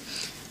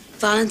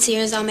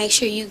volunteers, I'll make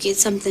sure you get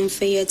something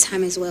for your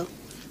time as well.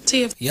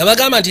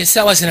 Yabagamba nti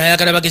essaawa zino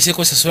ayagala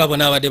bagezeeko sasula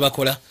bonna abadde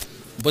bakola.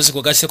 Mpozi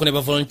kugasseko ne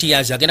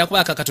bavolunteers agenda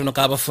kubaako akatono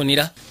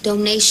k'abafunira.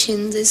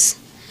 Donations is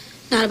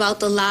not about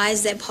the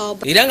lies that Paul.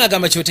 Era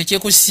ng'agamba kyo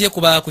tekyekusiye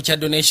kuba ku kya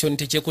donation,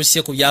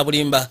 tekyekusiye ku bya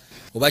bulimba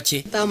oba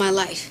ki. About my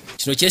life.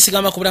 Kino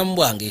kyesigama ku bulamu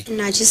bwange.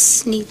 And I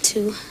just need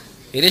to.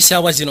 Era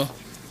essaawa zino.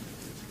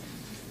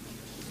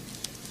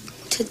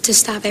 To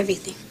stop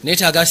everything.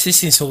 Neetaaga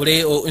sisi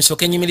nsobole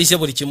nsooke nnyimirize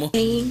buli kimu.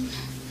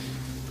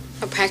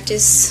 A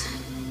practice.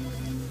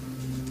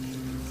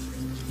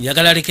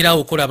 Yagala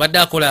alekerawo okukola abadde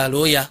akola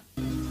looya.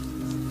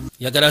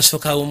 Yagala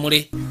asooka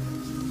awummule.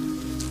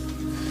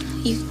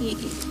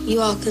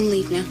 You all can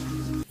leave now.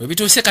 Bwe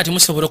bituuse kati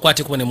musobola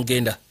okwateko ne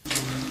mugenda.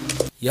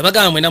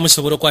 Yabagamba mwena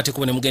musobola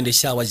okwateko ne mugenda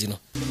essaawa zino.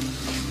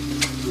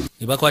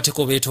 Ne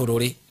bakwateko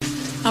beetoolole.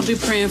 I'll be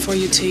praying for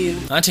you, Tia.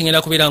 Anti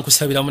ngenda kubeera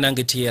nkusabira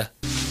munange Tia.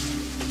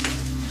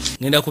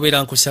 Ngenda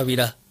kubeera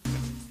nkusabira.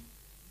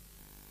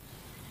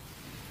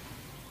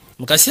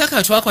 Mukaseera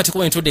kano twakwateko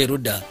bwe ntudde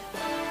erudda.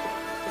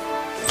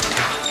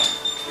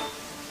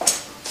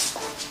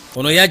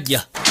 Ono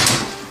yajja.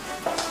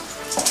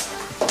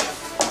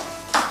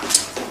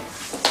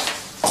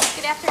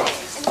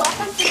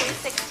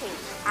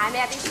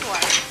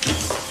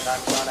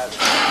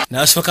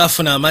 N'asooka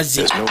afuna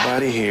amazzi.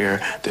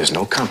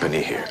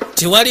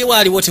 Tewali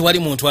waaliwo tewali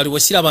muntu waliwo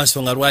siraba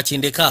nsonga lwaki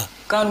ndeka.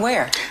 Gone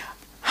where?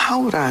 How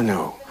would I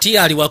know?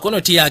 Tia ali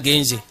wakono Tia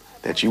agenze.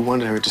 That you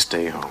wanted her to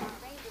stay home.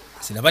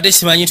 Sinabadde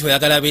simanyi nti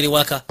oyagala abeere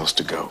waka.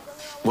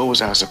 What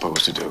was I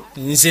supposed to do?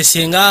 Nze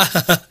singa.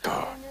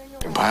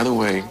 And by the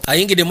way,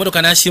 ayingidde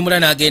emmotoka n'asiimula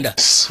n'agenda.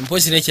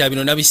 Mpozi n'ekya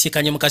bino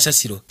nabisiikanye mu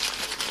kasasiro.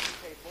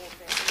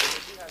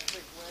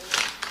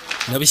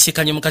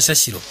 Nabisiikanye mu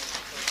kasasiro.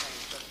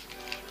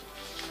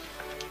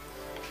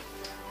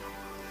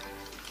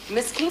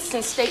 Miss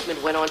Kingston's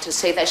statement went on to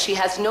say that she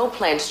has no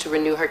plans to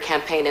renew her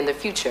campaign in the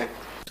future.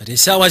 Kati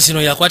essaawa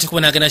zino yakwateko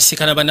n'agenda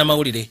kisiikana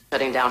bannamawulire.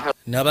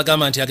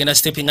 N'abagamba nti agenda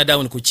stepping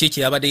down ku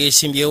kiki yabadde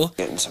yeesimbyewo.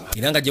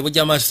 Era nga gye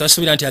bujja maaso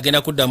tasuubira nti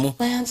agenda kuddamu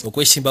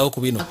okwesimbawo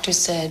ku bino.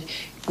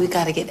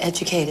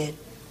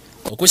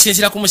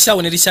 Okusinziira ku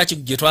musawo ne risaaki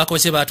gye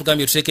twakoze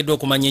baatugambye tuteekeddwa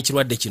okumanya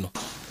ekirwadde kino.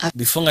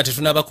 Bifo nga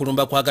tetunaba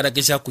kulumba kwagala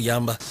gezaako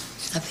kuyamba.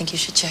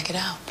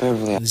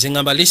 Nze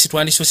ngamba liisi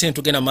twandisoose ne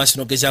tugenda mu maaso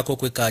n'ogezaako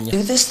okwekkaanya.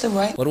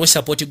 Waliwo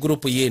support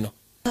group yeeno.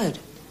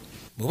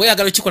 Bwe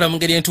oyagala okikola mu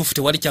ngeri entuufu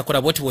tewali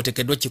kyakola bwoti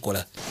bw'oteekeddwa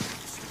okikola.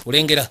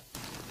 Olengera.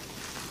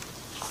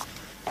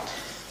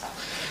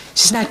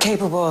 She's not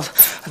capable of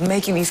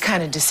making these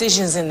kind of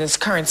decisions in this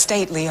current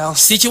state, Leo.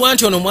 Sikiwa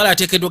nti ono omuwala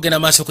ateekeddwa ogenda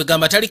maaso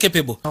kwegamba tali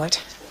capable.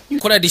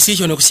 Kola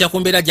decision okusiya ku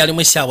mbeera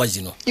gy'alimu essaawa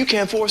zino. You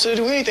can't force her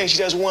to do anything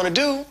she doesn't want to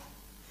do.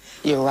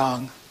 You're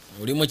wrong.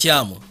 Oli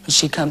mukyamu. When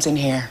she comes in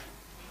here,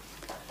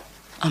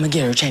 I'm gonna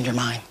get her to change her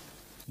mind.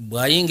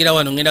 Bw'ayingira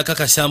wano ngenda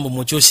kakasambu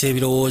mukyusa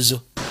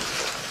ebirowoozo.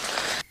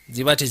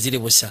 Ziba teziri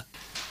busa.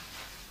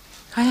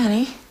 Hi,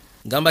 honey.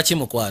 Gamba ki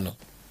mukwano?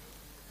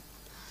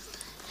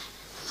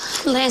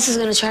 Lance is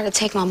gonna try to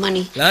take my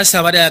money. Lance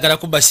abadde ayagala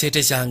kubba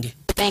sente zange.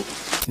 Thank.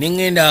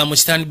 Ningenda mu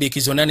Stanbic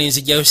zonna ne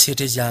nzigyayo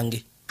sente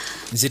zange.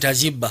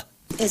 Nzitazibba.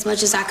 As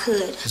much as I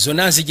could.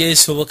 Zonna nzigyayo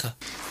esoboka.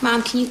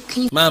 Mom, can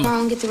you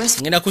Mama, get the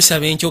rest? ngenda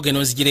kusaba enkyo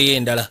geno nzigireyo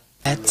endala.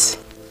 That's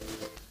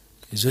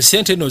Ezo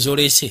sente no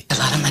zoleese. a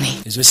lot of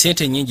money. Ezo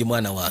sente nnyingi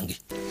mwana wange.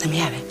 Let me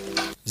have it.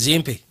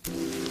 Zimpe.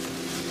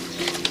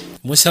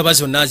 Musaba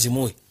zonna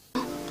zimuwe.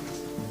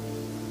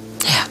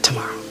 Yeah,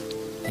 tomorrow.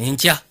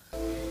 Enkya.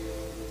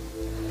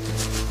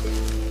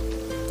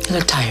 You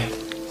look tired.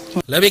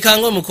 Labika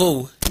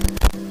ng'omukoowu.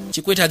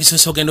 Kikwetaagisa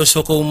osogenda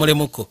osooka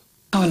owummulemuko.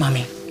 Oh,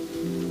 mommy.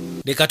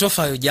 Leka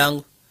tofaayo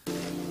jangu.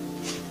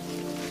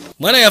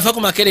 Mwana yafa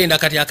ku makerenda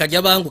kati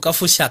akajja bangu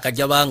kafuuse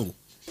akajja bangu.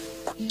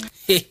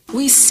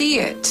 We see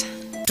it.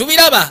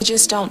 Tubiraba. We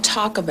just don't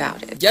talk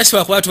about it. Just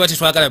wakuba tuba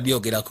tetwagala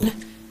byogerako.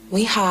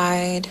 We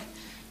hide.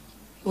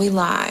 We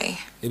lie.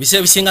 Ebiseera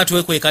ebisinga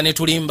twekweka ne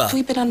tulimba.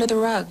 Sweep it under the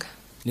rug.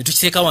 Ne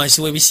tukiteeka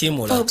wansi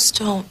w'ebisiimula. Folks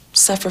don't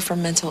suffer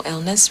from mental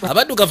illness.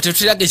 Abaddugavu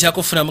tetulageza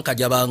kufunamu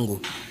kajja bangu.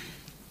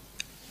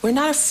 We're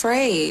not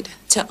afraid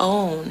to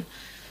own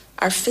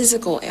our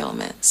physical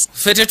ailments.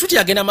 Ffe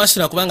tetutyagenda maaso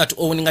na kubanga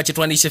tuowuninga kye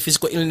twandiise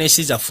physical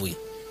illness zaffe.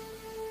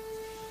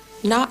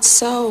 Not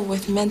so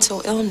with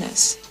mental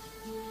illness.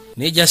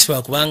 Naye jasi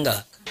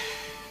wakubanga.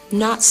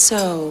 Not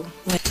so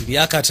with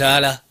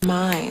ebyakataala.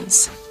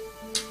 minds.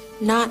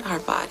 Not our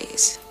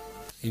bodies.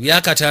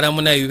 Ebyakataala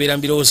munaye bibeera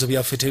mu birowoozo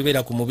byaffe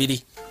tebibeera ku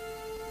mubiri.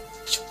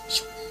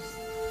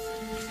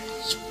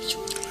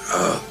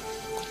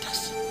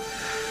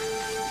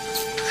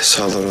 I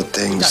saw little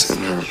things in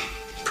her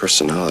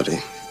personality.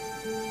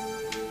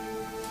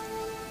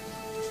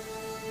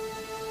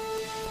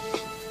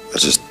 I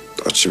just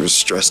thought she was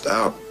stressed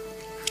out.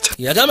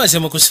 Yagamba ze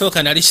mu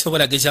kusooka nali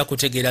sobola geza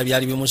kutegeera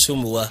byali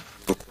bimusumbuwa.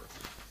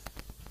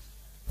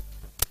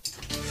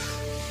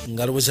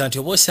 Ngalowooza nti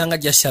oba osanga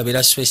Jasi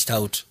abeera stressed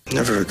out.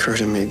 Never occurred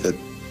to me that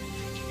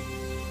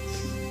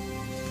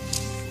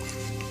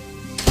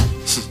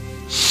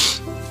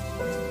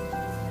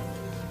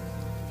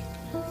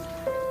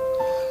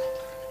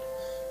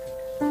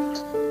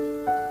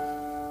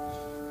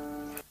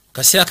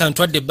kaseera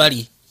kantwadde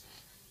ebbali.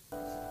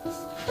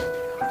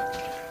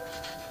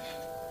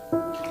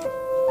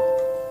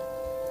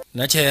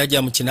 Nakya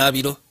yajja mu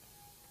kinaabiro.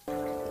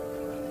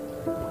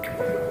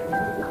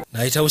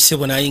 N'ayitawo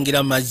ssebo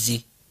n'ayingira mu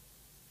mazzi.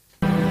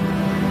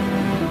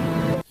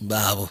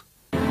 Baabo.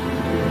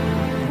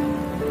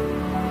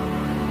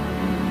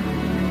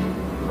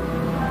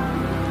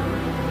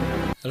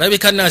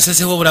 Alabika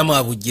naasazeho obulamu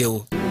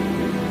abugyewo.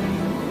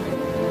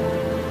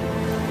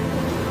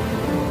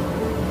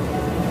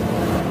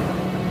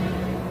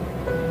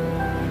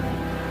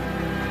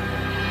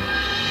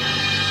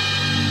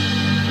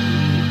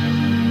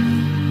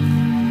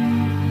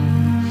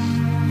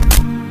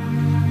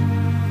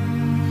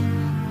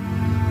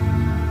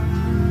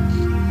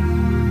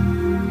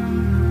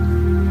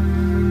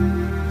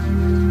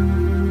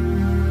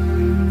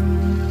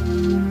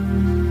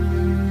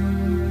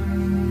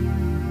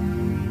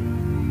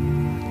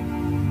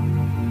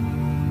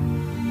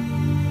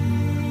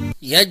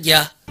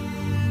 Yajja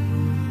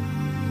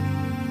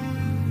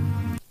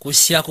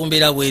kusya ku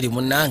mbeera bweri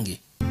munnange.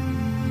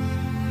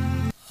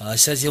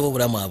 Asazeewo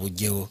obulamu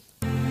abugyewo.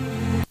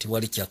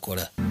 Tiwali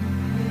kyakola.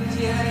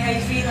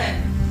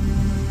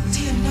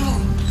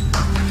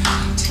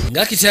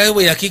 Nga kitaawe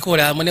bwe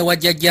yakikola mune wa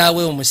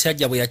jjajjaawe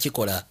omusajja bwe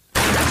yakikola.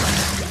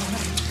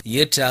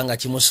 Yetta nga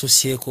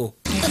kimususyeko.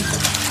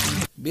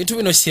 Bintu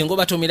bino singa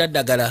batumira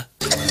ddagala.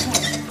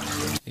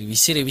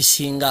 Ebiseera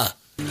ebisinga.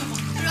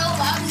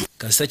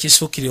 Kasa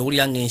kisukiri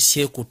owulira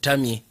ng'ensi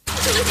ekutamye.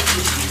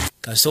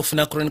 Kasa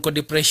ofuna chronic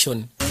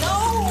depression.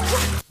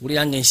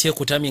 Owulira ng'ensi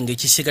ekutamye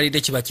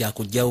ng'ekisigalidde kiba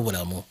kyakugyawo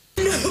bulamu.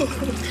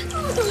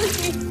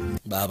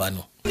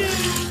 Baabano.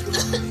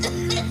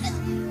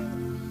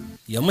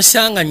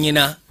 Yamusanga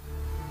nnyina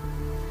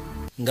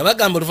nga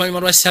bagamba oluvannyuma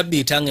lwa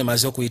sabbiiti nga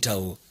emaze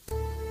okuyitawo.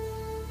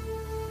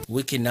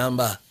 Wiki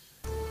namba.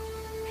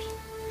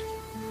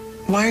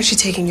 Why aren't you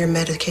taking your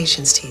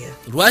medications, Tia?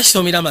 Lwaki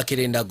omira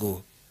amakerenda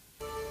go?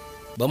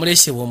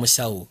 Bamuleesebwa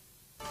omusawo.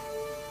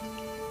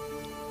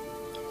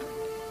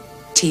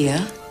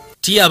 Tia?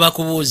 Tia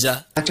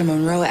bakubuuza. Dr.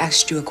 Monroe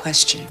asked you a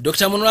question.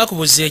 Dr. Monroe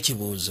akubuuza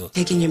ekibuuzo.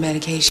 Taking your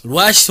medication.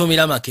 Lwaki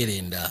omira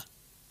amakerenda?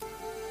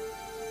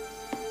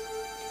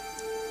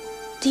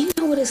 Do you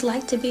know what it's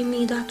like to be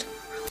me, Doctor?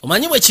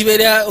 Omanyi bwe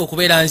kibeera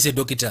okubeera nze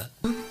dokita?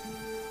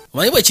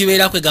 Omanyi bwe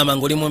kibeera kwegamba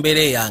ng'oli mu mbeera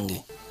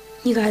eyange?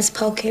 You guys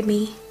poke at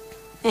me,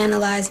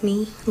 analyze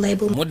me,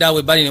 label me. Mudda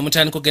we bali ne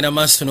mutandika okugenda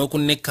maaso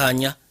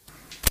n'okunnekkaanya.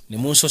 Ne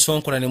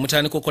munsosonkola ne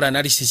mutandika okukola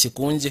analysis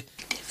kunze.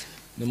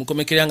 Ne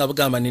mukomekerera nga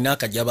bugamba nina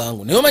akajja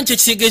bangu. Naye omanyi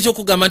kyekisegeeza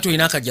okugamba nti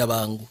olina akajja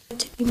bangu?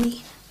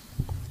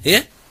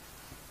 Eh?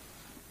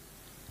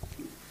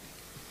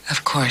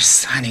 Of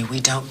course, honey,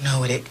 we don't know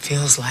what it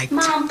feels like.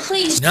 Mom,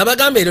 please.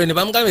 N'abagamba ero ne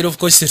bamugamba of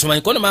course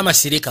tetumanyi kono maama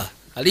sirika.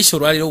 Aliisha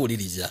olwaliro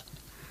owuliriza.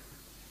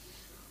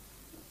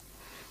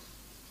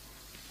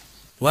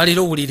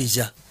 Lwaliro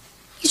owuliriza.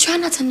 You try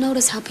not to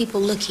notice how people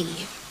look at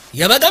you.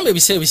 Yabagamba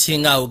ebiseera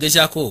ebisinga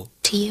ogezaako.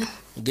 Tia.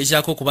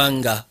 Ogezaako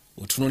kubanga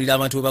otunulira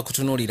abantu bwe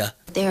bakutunuulira.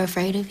 They're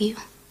afraid of you.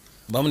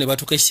 Bamu ne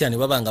batukesya ne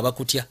baba nga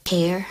bakutya.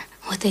 Care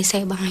what they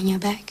say behind your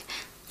back.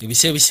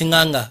 Ebiseera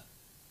ebisinga nga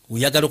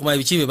oyagala okumanya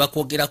biki bye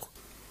bakwogerako.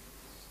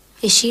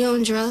 Is she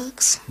on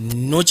drugs?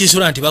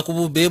 N'okisula nti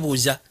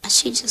beebuuza. Is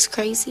she just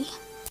crazy?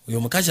 Oyo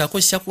omukazi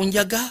akozesa ku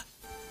njaga.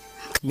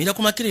 Mira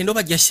ku makirendo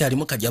bajjasi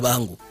alimu kajja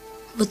bangu.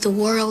 With the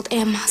world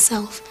and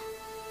myself.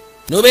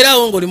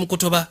 N'obeerawo ng'oli mu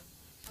kutoba.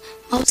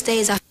 Most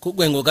days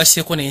kugwe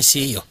ng'ogasseeko n'ensi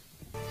eyo.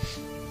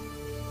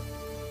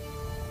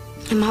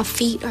 And my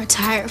feet are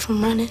tired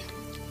from running.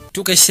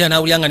 Tukesya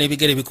n'awulya nga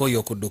n'ebigere bikooye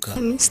okudduka.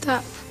 Let me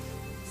stop.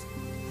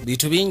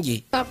 Bintu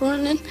bingi. Stop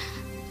running.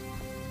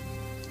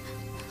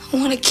 I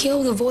want to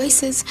kill the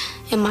voices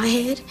in my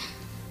head.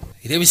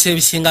 Era ebiseera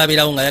ebisinga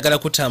abeerawo ng'ayagala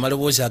kutta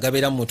amaloboozi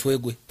agabeera mu mutwe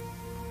gwe.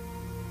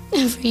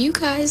 And for you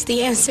guys,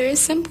 the answer is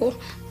simple.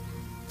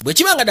 Bwe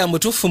kiba nga dda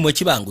mutuufu mwe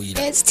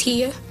kibanguyira. It's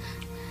Tia.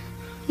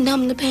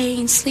 Numb the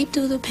pain, sleep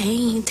through the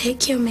pain,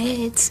 take your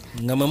meds.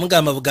 Nga mwe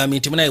mugamba bugambi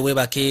nti munaye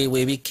weebake,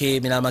 weebikke,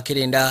 mina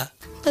amakerenda.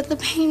 But the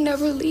pain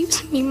never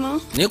leaves me,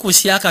 Mom. Naye ku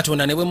nsi ya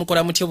Katonda ne bwe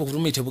mukola mutya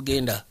obulumi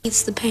tebugenda.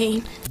 It's the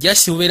pain.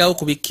 Jasi bubeerawo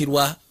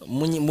kubikkirwa,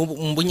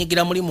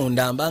 mbunyigira muli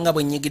munda, mbanga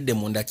bwe nnyigidde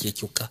munda kye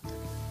kyokka.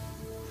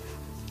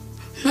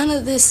 None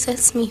of this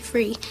sets me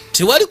free.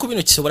 Tewali ku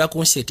bino kisobola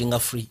kunseetinga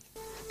free.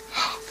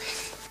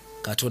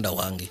 Katonda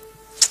wange.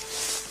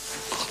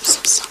 I'm so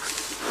sorry.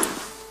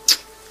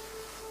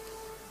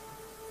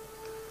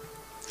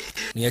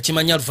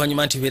 Yakimanya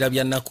luvannyuma nti bibeera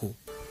bya nnaku.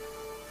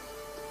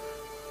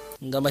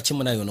 Ngamba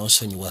kimu nayo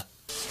n'onsonyiwa.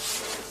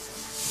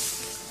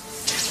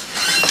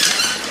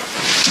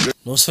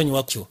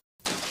 N'onsonyiwa kyo.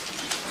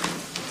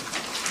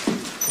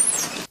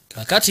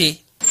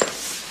 Kakati.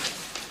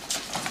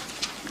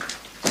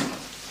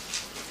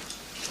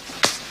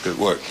 Good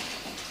work.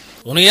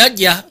 Ono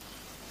yajja.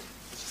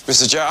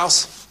 Mr.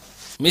 Giles?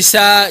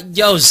 Mr.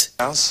 Giles.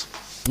 Giles?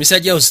 Mr.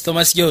 Giles,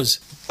 Thomas Giles.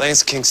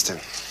 Lance Kingston.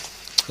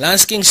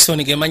 Lance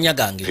Kingston ge mannya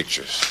gange.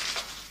 Pictures.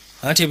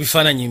 Anti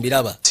ebifaananyi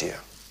mbiraba. Tia.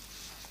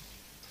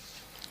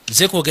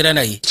 Nze kwogera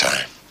naye.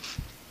 Time.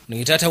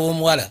 Naye taata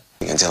w'omuwala.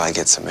 Until I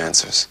get some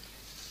answers.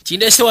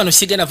 Kindeese wano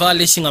sigenda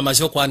violation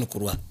amaze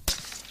okwanukulwa.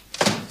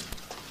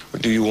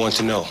 What do you want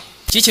to know?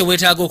 Ki kye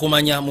weetaaga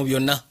okumanya mu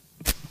byonna?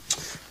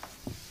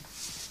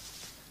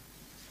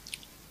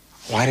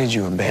 Why did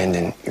you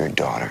abandon your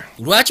daughter?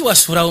 Lwaki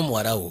wasuulawo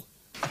muwala wo?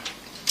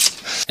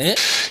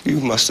 You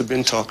must have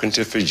been talking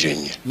to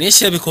Virginia.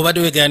 N'ekyebika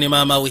obadde weegaya ne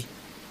maama we.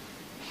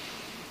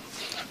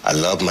 I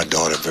love my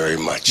daughter very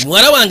much.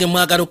 Muwala wange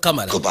mwagala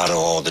okukamala. About her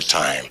all the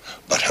time.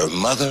 But her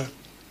mother?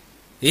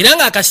 Era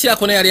ng'akaseera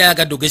konna yali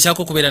ayagadde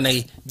ogezaako okubeera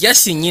naye.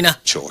 Jasi nnyina.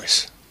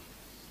 Choice.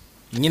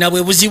 Nnyina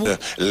bwe buzibu.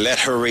 Let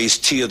her raise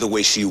Tia the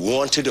way she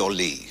wanted or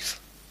leave.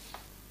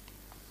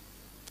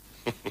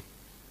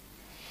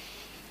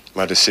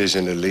 My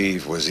decision to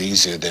leave was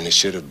easier than it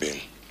should have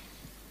been.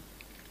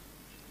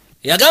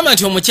 Yagamba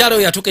nti omukyalo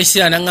oyo yatuuka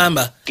essira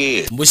n'aŋŋamba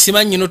mbu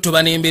simanyi nnyino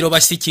tuba n'embeera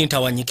oba si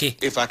kintawanyike.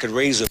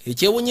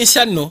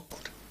 Ekyewuunyisa nno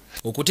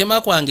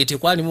okutema kwange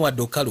tekwalimu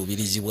wadde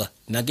okukaluubirizibwa.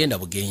 Nagenda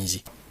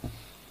bugenzi.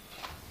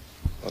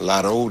 A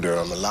lot older,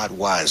 I'm a lot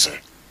wiser.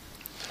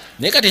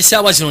 Naye kati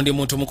essaawa zino ndi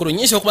muntu mukulu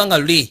nnyinza okuba nga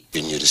luli.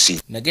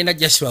 Nagenda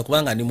jasi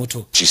lwakubanga ndi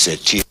muto.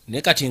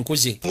 Naye kati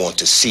nkuze.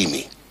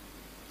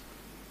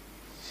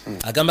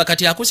 Agamba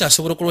kati akuze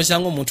asobola okulowooza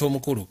ng'omuntu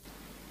omukulu.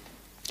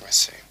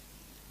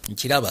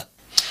 Nkiraba.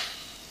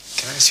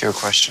 Can I ask you a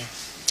question?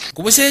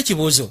 Kubuseeyo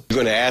ekibuuzo.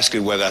 You're going to ask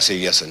her whether I say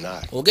yes or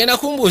not. Ogenda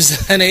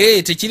kumbuuza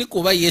naye tekiri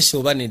kuba yes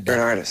oba nedda.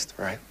 You're an artist,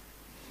 right?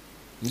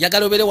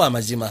 Njagala obeere wa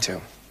mazima.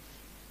 Too.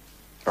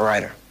 A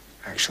writer,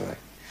 actually.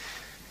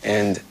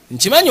 And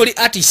nkimanyi oli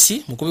artist,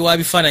 mukubi wa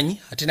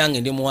bifaananyi, ate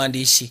nange ndi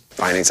muwandiisi.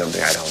 Finding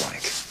something I don't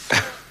like.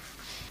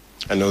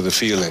 I know the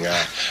feeling.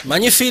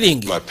 Manyi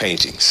feeling. My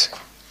paintings.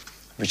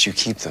 But you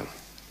keep them,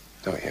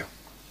 don't you?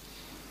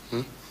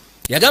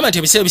 Yagamba nti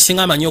ebiseera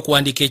bisinga amanyi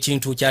okuwandiika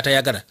ekintu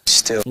ky'atayagala.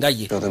 Nga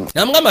ye.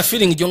 Namugamba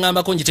feeling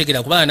gy'ongambako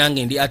ngitegera kubanga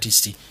nange ndi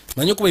artist.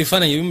 Manyi okuba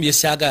ebifaananyi ebimu bye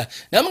saagala.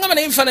 Namugamba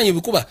naye ebifaananyi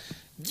ebikuba.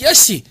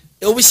 Jesi,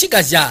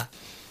 obisigaza.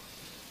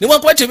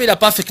 Newankubadde tebeera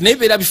perfect naye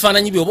bibeera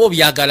bifaananyi bye oba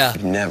obyagala.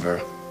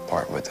 Never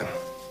part with them.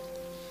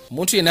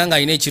 Omuntu yenna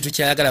ng'alina ekintu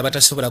ky'ayagala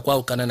batasobola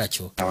kwawukana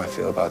nakyo. How I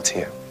feel about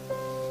Tia.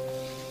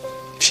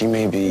 She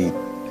may be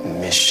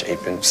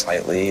misshapen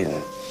slightly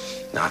and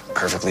not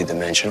perfectly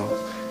dimensional.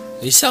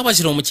 Essaawa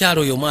zino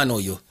omukyalo oyo omwana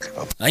oyo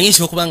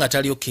ayinza okuba nga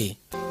tali okay.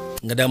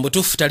 Nga dda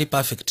mbutuufu tali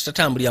perfect,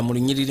 tatambulira mu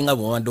lunyiriri nga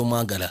bw'obadde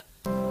omwagala.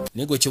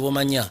 Naye gwe kye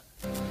bw'omanya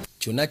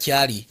kyonna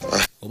kyali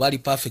oba ali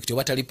perfect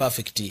oba tali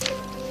perfect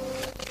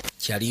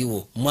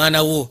kyaliwo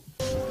mwana wo.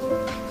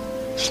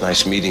 It's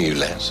nice meeting you,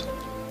 Lance.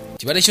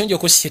 Kibadde kirungi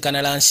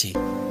okusikana Lance.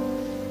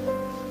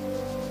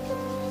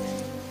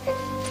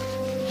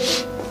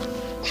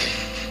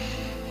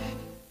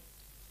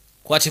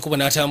 Kwata ekkubo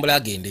n'atambula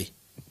agende.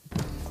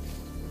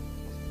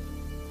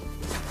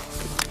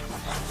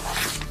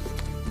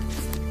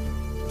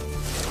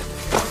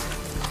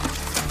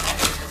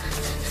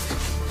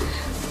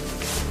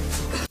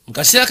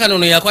 kaseera kano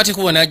ono yakwate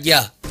kubona ajja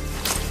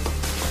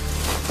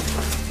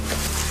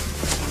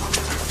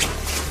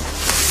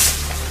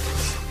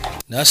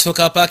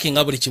n'asooka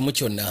paakinga buli kimu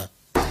kyonna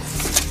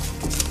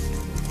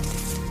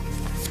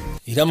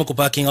era mu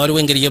kupaakinga waliwo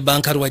engeri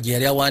y'ebbankaluwa gye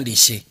yali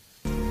awandiise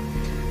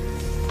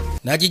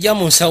n'agijja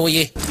mu nsawo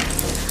ye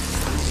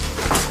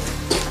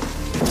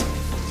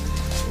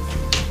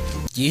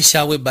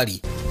giyisaawo ebbali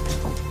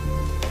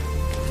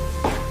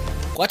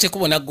kwate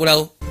kubona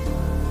ggulawo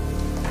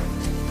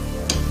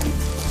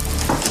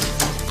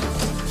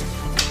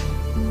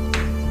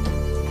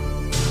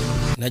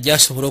najja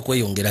asobola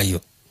okweyongerayo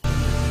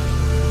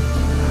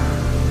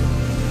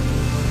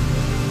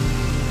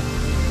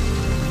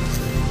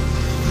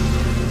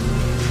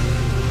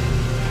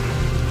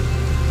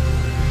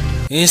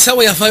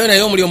ensawo yafaayo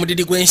naye omuli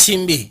omudidi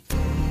gw'ensimbi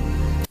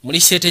muli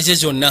seeteze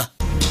zonna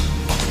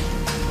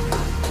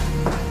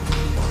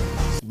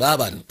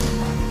baabano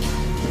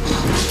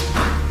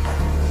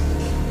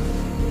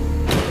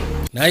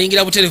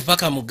n'ayingira buterefu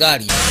paka mu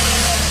ggaali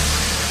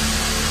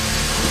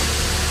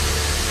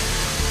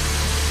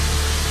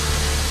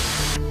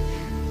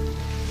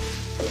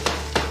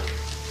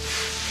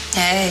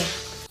Hey.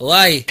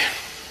 Why?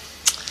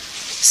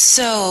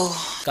 So,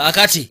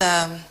 kakati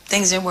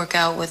things didn't work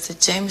out with the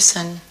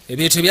Jameson.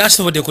 ebintu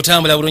byasobodde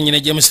kutambula bulungi ne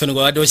Jameson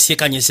gwe wadde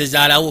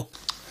osiekanyesizaalawo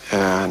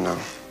no.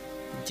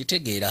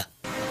 kitegeera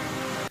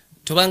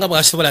tobanga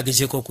bw'asobola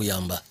agezeeko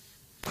okuyamba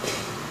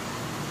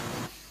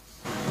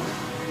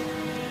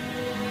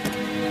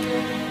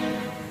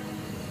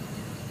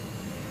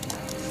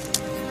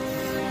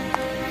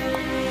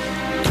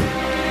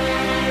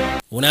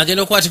ono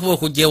agenda okukwatibwa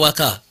okujja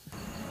ewaka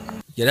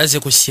yalaze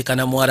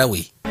kusiikana muwala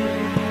we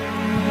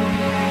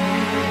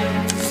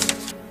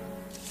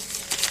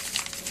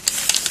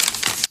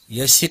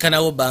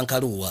yasiikanawo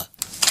bankaluwa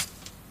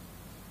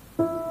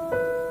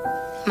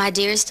My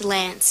dearest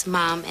Lance,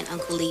 Mom, and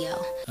Uncle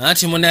Leo.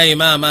 anti munaye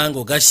maama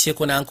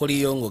ng'ogasseko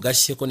n'ankoliyo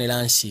ng'ogasseko ne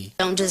Lansi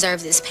Don't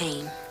deserve this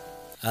pain.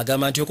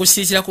 agamba nti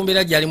okusiisira ku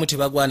mbeera gy'alimu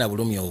tebagwana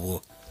bulumi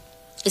obwo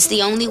It's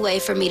the only way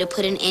for me to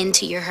put an end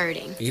to your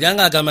hurting. era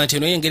ng'agamba nti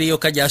eno y'engeri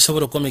yokka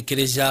gy'asobola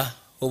okukomekkereza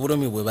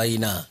obulumi bwe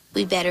balina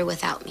Be better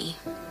without me.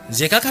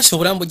 nze kakasa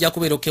obulamu bujja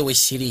kubeera okewa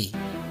essiri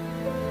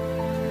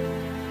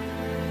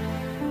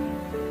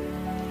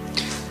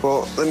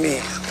Well, let me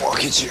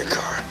walk you to your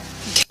car.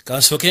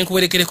 kansooke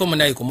nkuwerekereko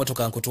munaye ku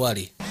motoka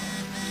nkutwale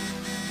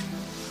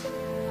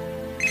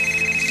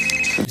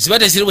ziba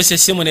teziribwesa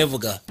essimu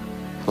nevuga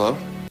Hello?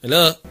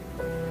 hello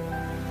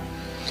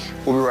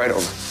We'll be right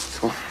over.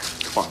 Come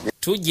on.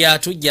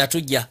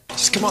 tujja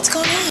Just come on.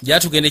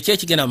 gyatugende ki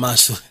ekigenda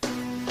maaso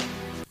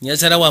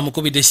nyazala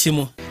wamukubidde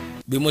essimu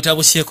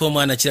bimutabuseeko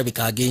omwana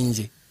kirabika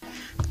agenze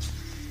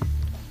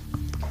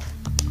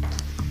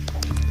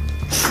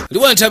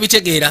liwa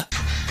ntabitegeera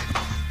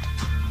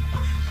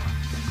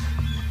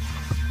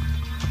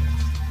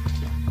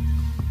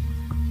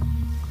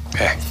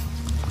Hey.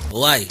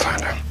 Why?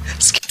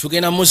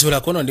 Tugenda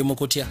muzuulako no ndi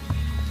mukutya.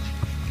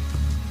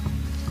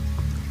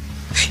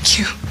 Thank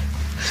you.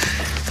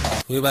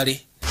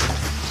 Webali.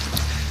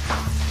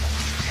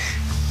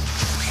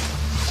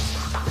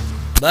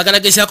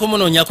 Bagalagezako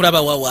munoonya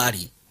kulaba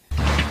wawaali.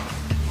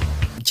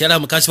 Mukyala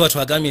mukazi watu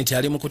agambye nti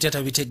ali mukutya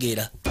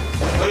tabitegeera.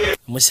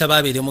 Musaba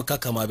abeere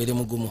mukkakkamu abeere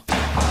mugumu.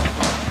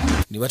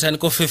 Ni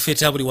batandika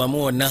ofeefeeta buli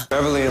wamu wonna.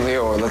 Beverly and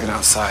Leo are looking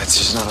outside.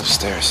 She's not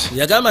upstairs.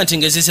 Yagamba nti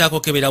ngezezaako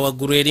kebera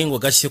waggulu eri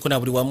ng'ogasseko na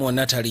buli wamu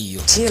wonna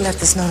taliiyo. Tia left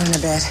this note in the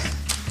bed.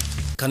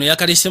 Kano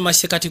yakalise mu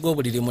masekati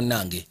g'obuliri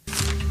munnange.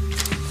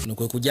 Kuno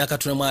kwe kujja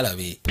akatunemu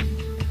alabe.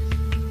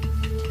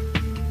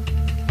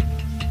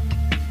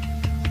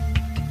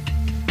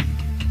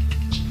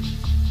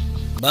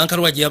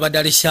 Bankaluwa gye yabadde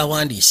alese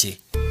awandiise.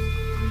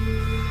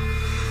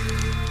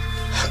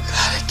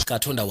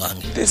 Katonda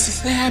wange. This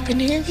is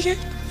happening again.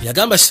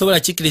 Yagamba sisobola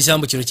kikkiriza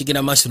mbu kino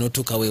kigenda maaso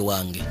n'otuukawo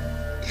ewange.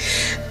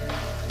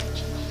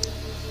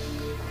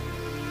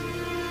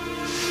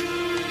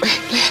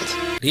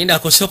 Linda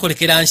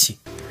akosookolekera nsi.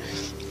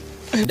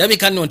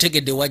 Ndabika nno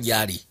ntegedde wa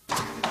gy'ali.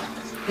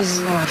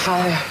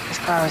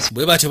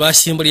 Bwe batyo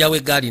basimbulirawo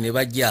eggaali ne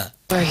bajja.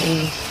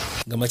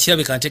 Nga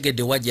makirabika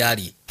ntegedde wa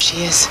gy'ali.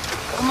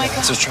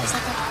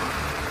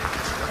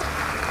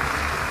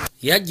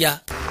 Yajja.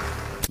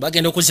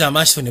 Bagenda okuzza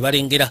amaaso ne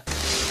balengera.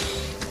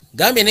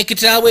 Gambye ne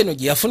kitaawe eno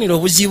gye yafunira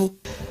obuzibu.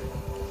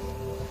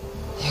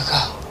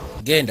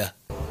 Genda.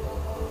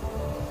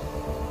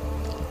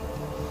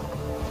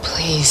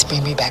 Please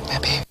bring me back my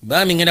baby.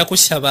 Bami ngenda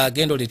kusaba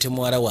agenda olete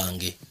muwala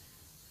wange.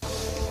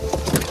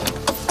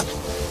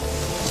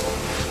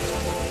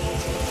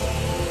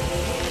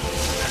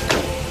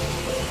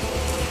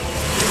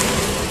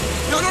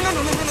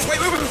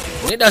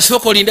 Wait. Neda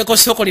soko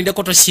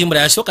lindeko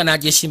tosimbula yasooka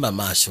n'agyesimba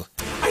maaso.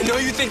 I know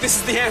you think this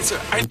is the answer.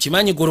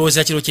 Nkimanyi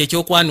gulowooza kiro kye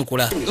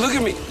ky'okwanukula. Look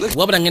at me.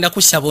 Wabula ngenda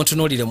kusaba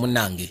ontunuulire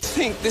munnange.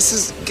 Think this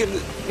is gonna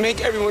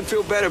make everyone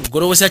feel better.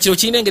 Golowooza kiro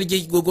kirina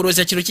engeri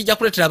golowooza kiro kijja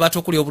kuleetera abantu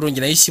okulya obulungi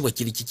naye si bwe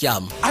kiri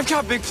kikyamu. I've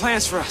got big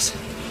plans for us.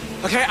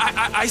 Okay,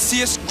 I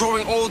see us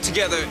growing old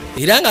together.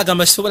 Era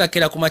ng'agamba sisobola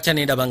kera ku makya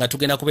ne ndaba nga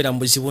tugenda kubeera mu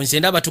buzibu nze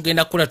ndaba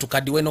tugenda kula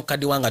tukaddiwe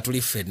n'okaddiwa nga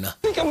tuli ffenna.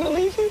 Think I'm gonna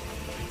leave you?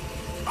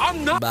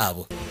 I'm not.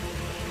 Baabo.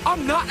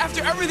 I'm not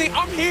after everything.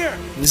 I'm here.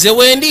 Nze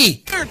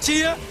wendi. Here,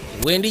 Tia.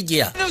 Wendi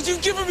gya.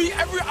 You've given me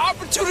every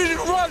opportunity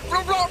to run, but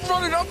I'm not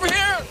running over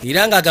here.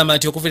 Era ng'agamba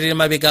nti okuviirira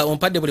emabega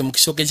ompadde buli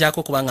mukisa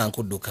ogezaako kubanga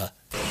nkudduka.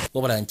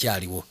 Wabula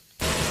nkyaliwo.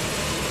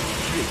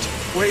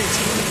 Wait.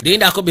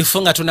 Lindako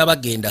before nga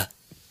tunabagenda.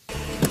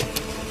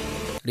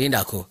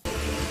 Lindako.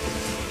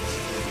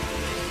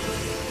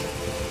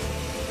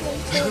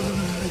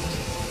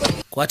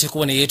 Kwate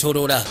kubona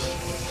yeetoloola.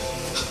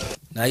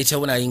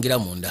 N'ayitawo n'ayingira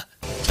munda.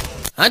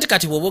 Anti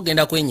kati bw'oba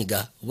ogenda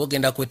kwenyiga, oba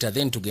ogenda kwetta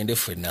then tugende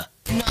ffenna.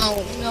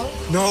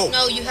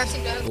 No, you have to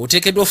go.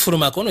 Oteekeddwa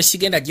ofuluma kono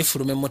sigenda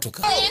gifuluma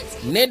emmotoka.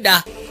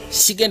 Nedda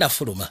sigenda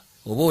fuluma.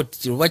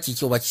 Oba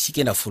kiki oba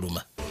kisigenda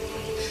fuluma.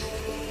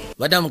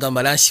 Badde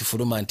amugamba lansi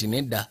fuluma nti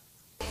nedda.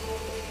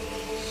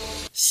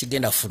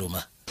 Sigenda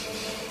fuluma.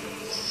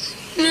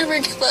 Never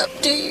give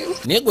up, do you?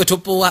 Naye gwe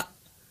topowa.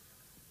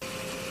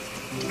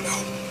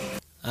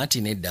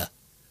 Anti nedda.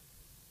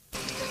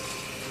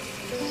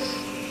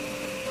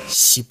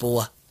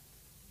 Sipowa.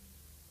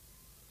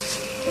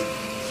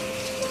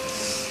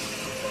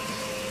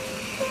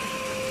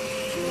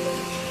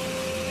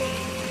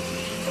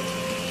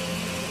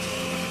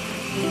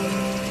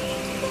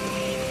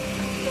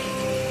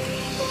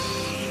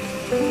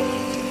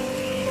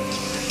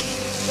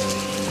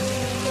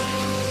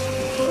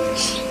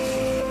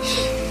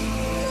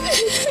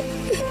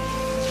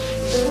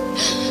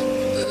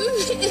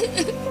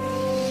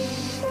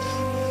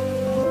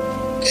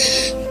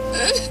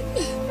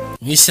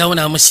 Misawo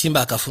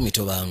n'amusimba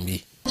akafumito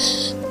bambi.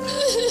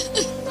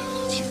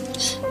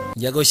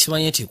 Njaga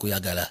okimanye nti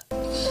kuyagala.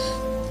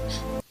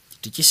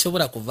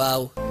 Tikisobola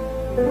kuvaawo.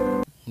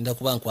 Nda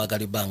kuba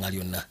nkwagala ebbanga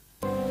lyonna.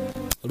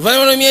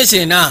 Oluvannyuma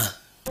lw'emyezi 4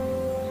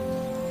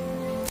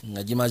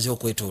 nga gimaze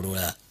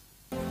okwetooloola.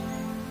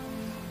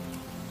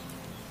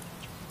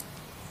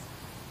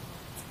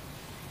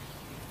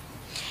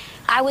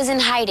 I was in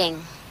hiding.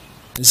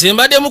 Nze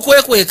mbadde mu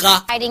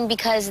kwekweka. Hiding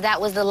because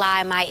that was the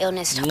lie my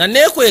illness told. Nga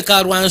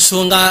neekweka lwa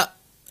nsonga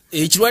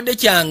ekirwadde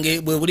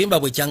kyange bwe bulimba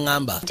bwe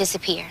kyaŋŋamba.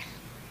 Disappear.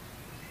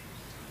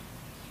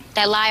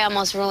 That lie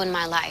almost ruined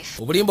my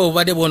life. Obulimba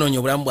obubadde bwonoonye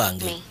obulamu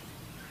bwange.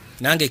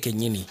 Nange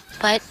kennyini.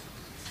 But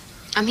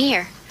I'm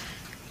here.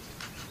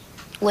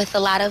 With a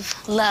lot of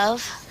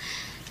love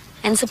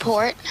and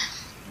support.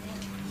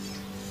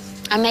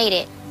 I made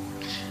it.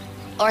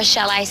 Or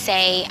shall I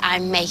say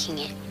I'm making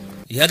it.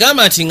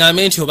 Yagamba nti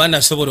ngambe nti oba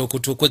nasobola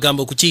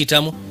kwegamba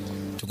okukiyitamu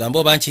tugambe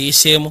oba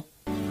nkiyiseemu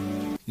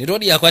ne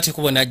Rodi yakwate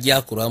kubona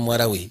ajja kulwa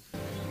muwala we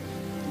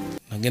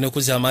agenda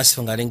okuza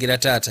amaaso ng'alengera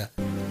taata.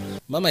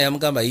 Mama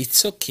yamugamba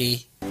it's okay,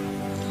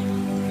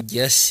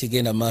 just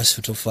genda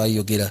maaso tofaayo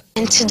yogera.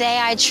 And today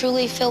I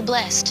truly feel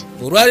blessed.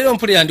 Olwaliro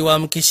mpulira ndi wa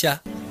mukisa.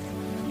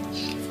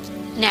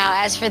 Now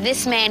as for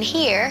this man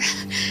here,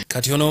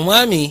 kati ono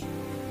omwami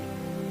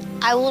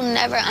I will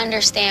never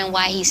understand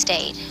why he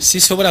stayed.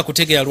 sisobola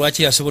kutegeera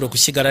lwaki yasobola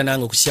okusigala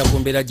nange okusiya ku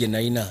mbeera gye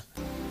nalina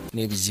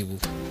n'ebizibu.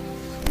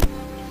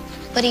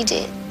 But he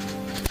did.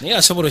 Naye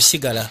asobola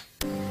osigala.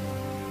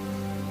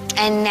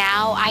 And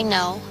now I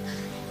know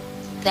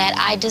that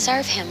I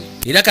deserve him.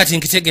 Era kati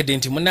nkitegedde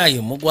nti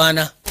munaaye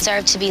mugwana.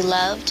 Deserve to be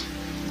loved.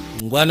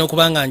 Ngwana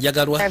okuba nga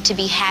njagalwa. Deserve to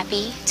be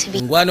happy, to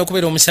be ngwana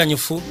okubeera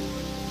omusanyufu.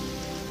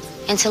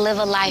 And to live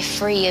a life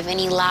free of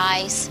any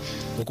lies.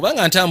 Okuba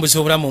nga ntambuza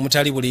obulamu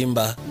omutali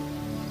bulimba.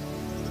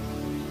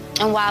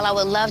 And while I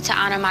would love to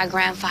honor my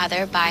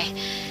grandfather by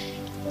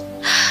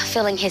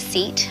filling his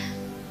seat.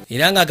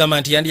 Era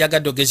ng'agamba nti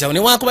yandiyagadde ogezaawo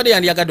newankubadde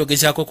yandiyagadde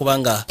ogezaako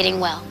kubanga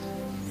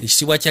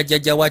ekitibwa kya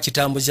jjajja wa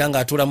kitambuza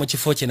ng'atuula mu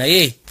kifo kye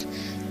naye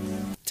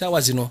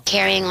taawa zino.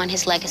 Carrying on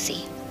his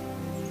legacy.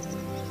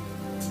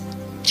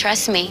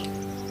 Trust me,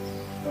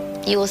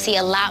 you will see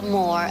a lot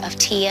more of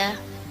Tia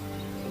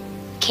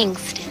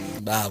Kingston.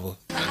 Baabo.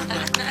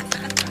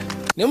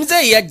 Ne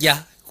muzeeyi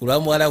yajja ku lwa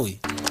muwala we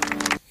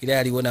era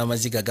yaliwo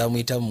n'amaziga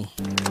gamuyitamu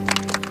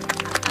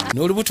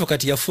n'olubuto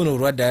kati yafuna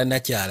olwadda ya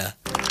nakyala.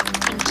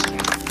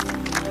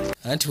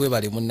 Anti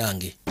weebale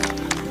munnange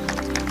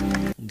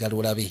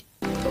galulabe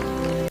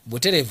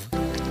buterevu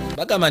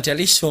bagamba nti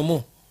alisa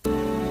omu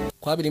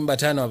ku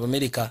 25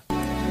 Abamerika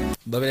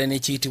babeera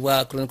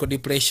n'ekiyitibwa chronic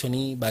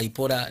depression,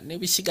 bipolar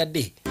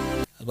n'ebisigadde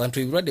abantu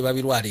ebirwadde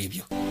babirwala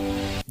ebyo.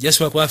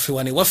 Jesu wakwaffe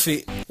wane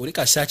waffe oli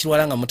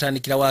kasaakirwala nga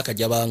mutandikirawo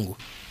akajabangu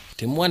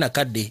temuwana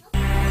kadde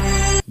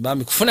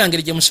bambi kufuna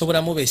ngeri gye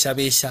musobolamu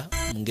beesabeesa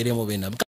mu ngeri mu bena.